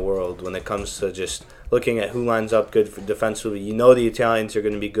say, in the world when it comes to just looking at who lines up good for defensively. The Italians are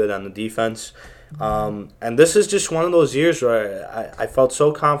going to be good on the defense. And this is just one of those years where I felt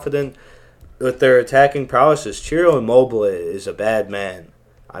so confident with their attacking prowesses. Ciro Immobile is a bad man.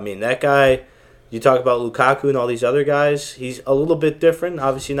 I mean, that guy, you talk about Lukaku and all these other guys, he's a little bit different.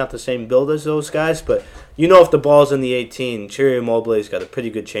 Obviously not the same build as those guys, but if the ball's in the 18, Ciro Immobile's got a pretty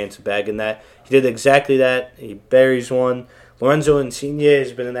good chance of bagging that. He did exactly that. He buries one. Lorenzo Insigne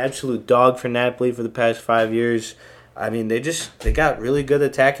has been an absolute dog for Napoli for the past 5 years. I mean, they got really good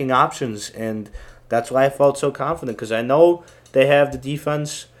attacking options, and that's why I felt so confident, because I know they have the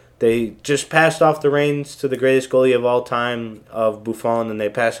defense. They just passed off the reins to the greatest goalie of all time, of Buffon, and they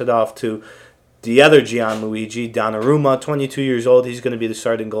passed it off to the other Gianluigi Donnarumma, 22 years old. He's going to be the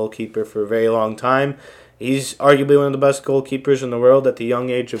starting goalkeeper for a very long time. He's arguably one of the best goalkeepers in the world at the young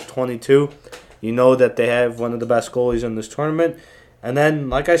age of 22. You know that they have one of the best goalies in this tournament. And then,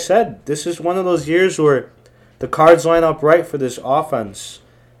 like I said, this is one of those years where the cards line up right for this offense.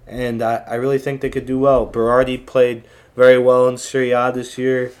 And I really think they could do well. Berardi played very well in Serie A this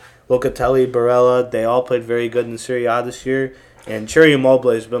year. Locatelli, Barella, they all played very good in Serie A this year. And Ciro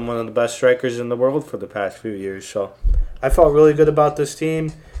Immobile has been one of the best strikers in the world for the past few years. So I felt really good about this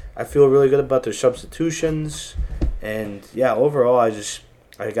team. I feel really good about their substitutions. And, yeah, overall, I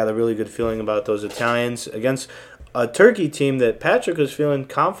got a really good feeling about those Italians against a Turkey team that Patrick was feeling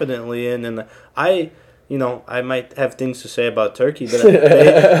confidently in. And I might have things to say about Turkey, but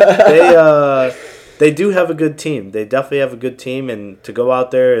they do have a good team. They definitely have a good team. And to go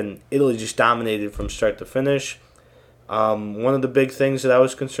out there and Italy just dominated from start to finish. One of the big things that I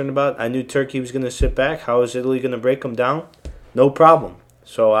was concerned about, I knew Turkey was going to sit back. How is Italy going to break them down? No problem.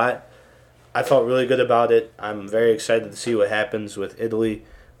 So I felt really good about it. I'm very excited to see what happens with Italy.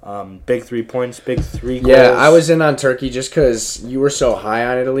 Big 3 points, big 3 goals. Yeah, I was in on Turkey just because you were so high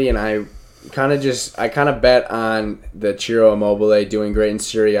on Italy, and I kind of bet on the Ciro Immobile doing great in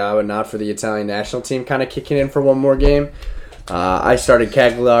Serie A, but not for the Italian national team kind of kicking in for one more game. I started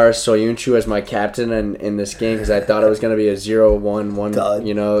Cagliari Soyuncu as my captain in this game because I thought it was going to be a 0-1-1.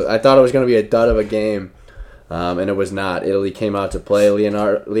 Dud. I thought it was going to be a dud of a game, and it was not. Italy came out to play.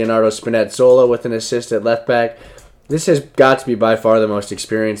 Leonardo Spinazzola with an assist at left back. This has got to be by far the most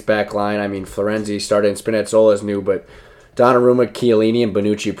experienced back line. I mean, Florenzi started and Spinazzola's new, but Donnarumma, Chiellini, and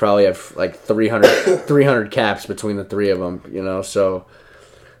Bonucci probably have like 300 caps between the three of them, so...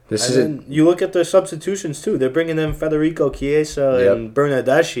 You look at their substitutions, too. They're bringing in Federico Chiesa and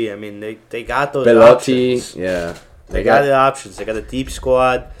Bernardeschi. I mean, they got those options. Yeah. They got the options. They got a deep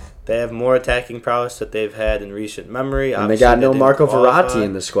squad. They have more attacking prowess that they've had in recent memory. And they got no Marco Verratti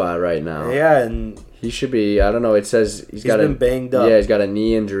in the squad right now. Yeah, and... He should be, I don't know, it says he's been banged up. Yeah, he's got a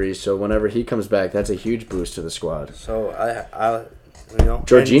knee injury, so whenever he comes back, that's a huge boost to the squad. So,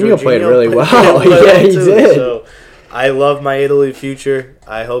 Jorginho played really well. Yeah, he did. So, I love my Italy future.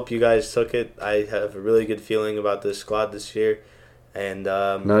 I hope you guys took it. I have a really good feeling about this squad this year. And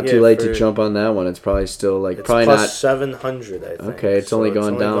not too late to jump on that one. It's probably still it's probably plus not 700, I think. Okay, it's only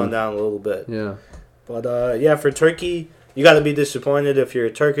going down. Going down a little bit. Yeah. But for Turkey, you got to be disappointed if you're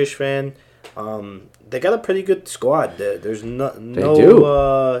a Turkish fan. They got a pretty good squad. There's no They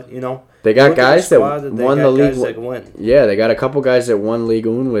do. They got guys that won the league. Yeah, they got a couple guys that won Ligue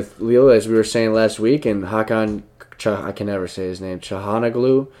 1 with Lille, as we were saying last week, and Hakan. I can never say his name.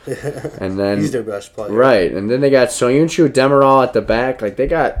 Çalhanoğlu, and then he's their best player, right? And then they got Soyuncu, Demiral at the back. Like they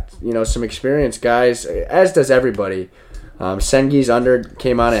got some experienced guys, as does everybody. Sengi's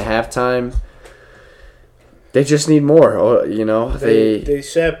came on at halftime. They just need more. They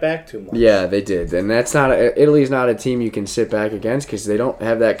sat back too much. Yeah, they did, and that's not Italy's not a team you can sit back against because they don't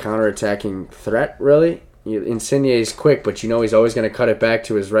have that counterattacking threat really. Insigne's quick, but he's always going to cut it back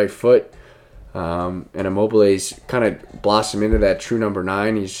to his right foot. And Immobile's kind of blossomed into that true number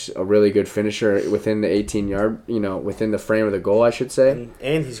 9. He's a really good finisher within the 18-yard, within the frame of the goal, I should say.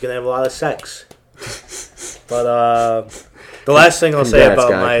 And he's going to have a lot of sex. But the last thing I'll say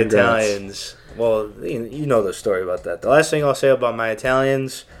about my Italians, well, you know the story about that. The last thing I'll say about my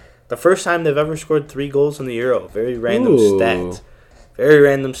Italians, the first time they've ever scored 3 goals in the Euro. Very random stat. Very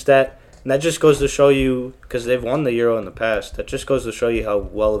random stat. And that just goes to show you, because they've won the Euro in the past, that just goes to show you how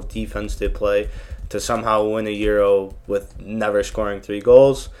well of defense they play to somehow win a Euro with never scoring 3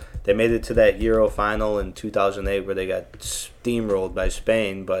 goals. They made it to that Euro final in 2008 where they got steamrolled by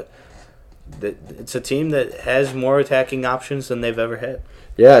Spain, but it's a team that has more attacking options than they've ever had.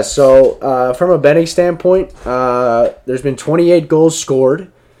 Yeah, so from a betting standpoint, there's been 28 goals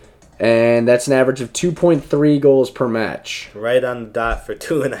scored. And that's an average of 2.3 goals per match. Right on the dot for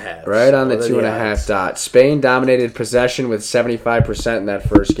 2.5. Right on the 2.5 dot. Spain dominated possession with 75% in that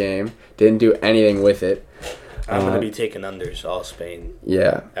first game. Didn't do anything with it. I'm going to be taking unders all Spain.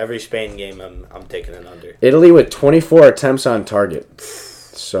 Yeah. Every Spain game, I'm taking an under. Italy with 24 attempts on target.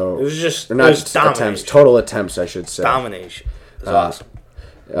 So it was just attempts, total attempts, I should say. Domination. It was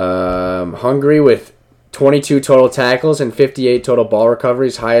awesome. Hungary with 22 total tackles and 58 total ball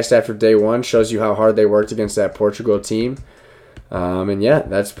recoveries, highest after day one. Shows you how hard they worked against that Portugal team. And yeah,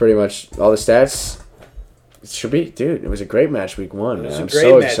 that's pretty much all the stats. It should be, dude. It was a great match week 1. I'm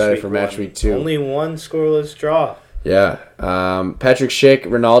so excited for match week 2. Only one scoreless draw. Yeah. Patrick Schick,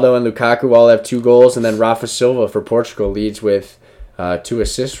 Ronaldo, and Lukaku all have 2 goals, and then Rafa Silva for Portugal leads with 2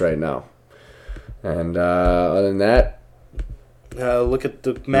 assists right now. And other than that, Look at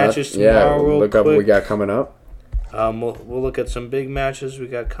the matches tomorrow. Real look quick. up what we got coming up. We'll look at some big matches we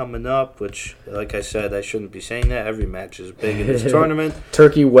got coming up, which, like I said, I shouldn't be saying that. Every match is big in this tournament.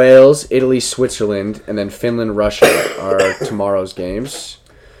 Turkey, Wales, Italy, Switzerland, and then Finland, Russia are tomorrow's games.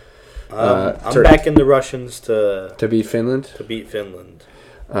 I'm backing the Russians to beat Finland. To beat Finland.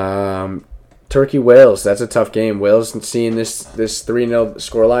 Turkey, Wales. That's a tough game. Wales, seeing this 3-0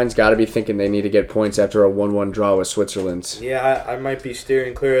 scoreline's got to be thinking they need to get points after a 1-1 draw with Switzerland. Yeah, I might be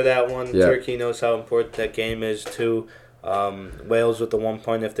steering clear of that one. Yeah. Turkey knows how important that game is too. Wales with the 1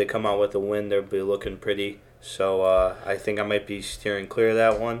 point. If they come out with a win, they'll be looking pretty. So I think I might be steering clear of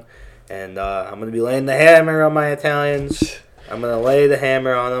that one. And I'm going to be laying the hammer on my Italians. I'm going to lay the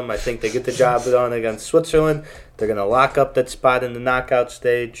hammer on them. I think they get the job done against Switzerland. They're going to lock up that spot in the knockout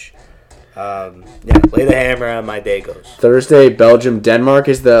stage. Lay the hammer on my Dagos. Thursday, Belgium, Denmark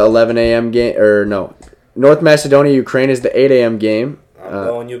is the 11 a.m. game. Or no, North Macedonia, Ukraine is the 8 a.m. game. I'm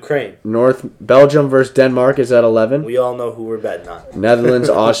going Ukraine. Belgium versus Denmark is at 11. We all know who we're betting on. Netherlands,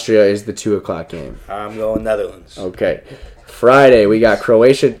 Austria is the 2 o'clock game. I'm going Netherlands. Okay. Friday, we got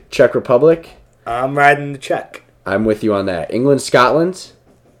Croatia, Czech Republic. I'm riding the Czech. I'm with you on that. England, Scotland.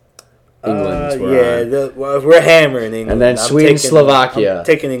 We're hammering England. And then Sweden, Slovakia. I'm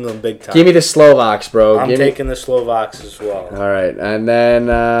taking England big time. Give me the Slovaks, bro. I'm taking the Slovaks as well. All right, and then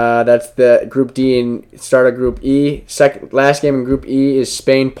that's the Group D and start of Group E. Last game in Group E is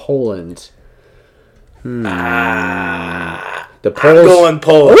Spain, Poland. The Poles. I'm going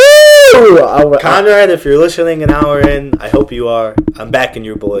Poland. Woo! Conrad, if you're listening an hour in, I hope you are. I'm backing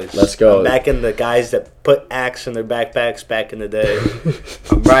your boys. Let's go. I'm backing the guys that put axe in their backpacks back in the day.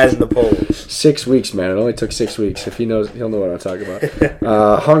 I'm riding the Poles. 6 weeks, man. It only took 6 weeks. If he knows, he'll know what I'm talking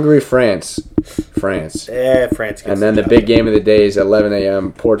about. Hungary, France. Yeah, France. And then the big game of the day is 11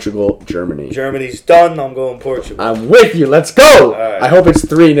 a.m. Portugal, Germany. Germany's done. I'm going Portugal. I'm with you. Let's go. Right. I hope it's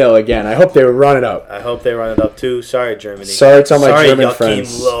 3-0 again. I hope they run it up. I hope they run it up too. Sorry, Germany. Sorry to all my German Joachim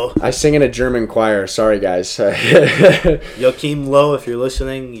friends. Low. I sing in a German choir. Sorry, guys. Joachim Low, if you're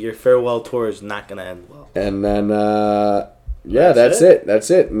listening, your farewell tour is not going to end well. And then, that's it. That's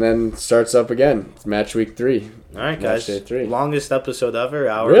it. And then starts up again. It's match week 3. All right, guys. Match day 3. Longest episode ever.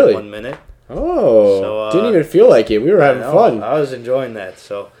 Hour Really? and 1 minute. Oh, didn't even feel like it. We were having fun. I was enjoying that.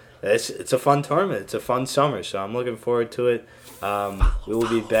 So it's a fun tournament. It's a fun summer. So I'm looking forward to it. We will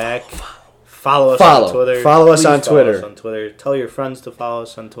be back. Follow us on Twitter. Follow us on Twitter. Tell your friends to follow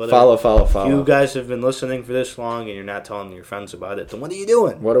us on Twitter. Follow. If you guys have been listening for this long and you're not telling your friends about it, then what are you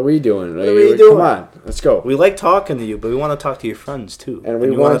doing? What are we doing? What are we doing? Come on, let's go. We like talking to you, but we want to talk to your friends too. And we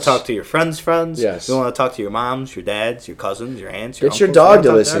want to talk to your friends' friends. Yes. We want to talk to your moms, your dads, your cousins, your aunts, your Get your uncles. dog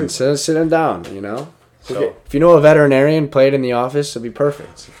to listen. Sit him down, you know? So, if you know a veterinarian, play it in the office. It'll be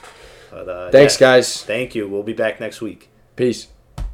perfect. But, Thanks, guys. Thank you. We'll be back next week. Peace.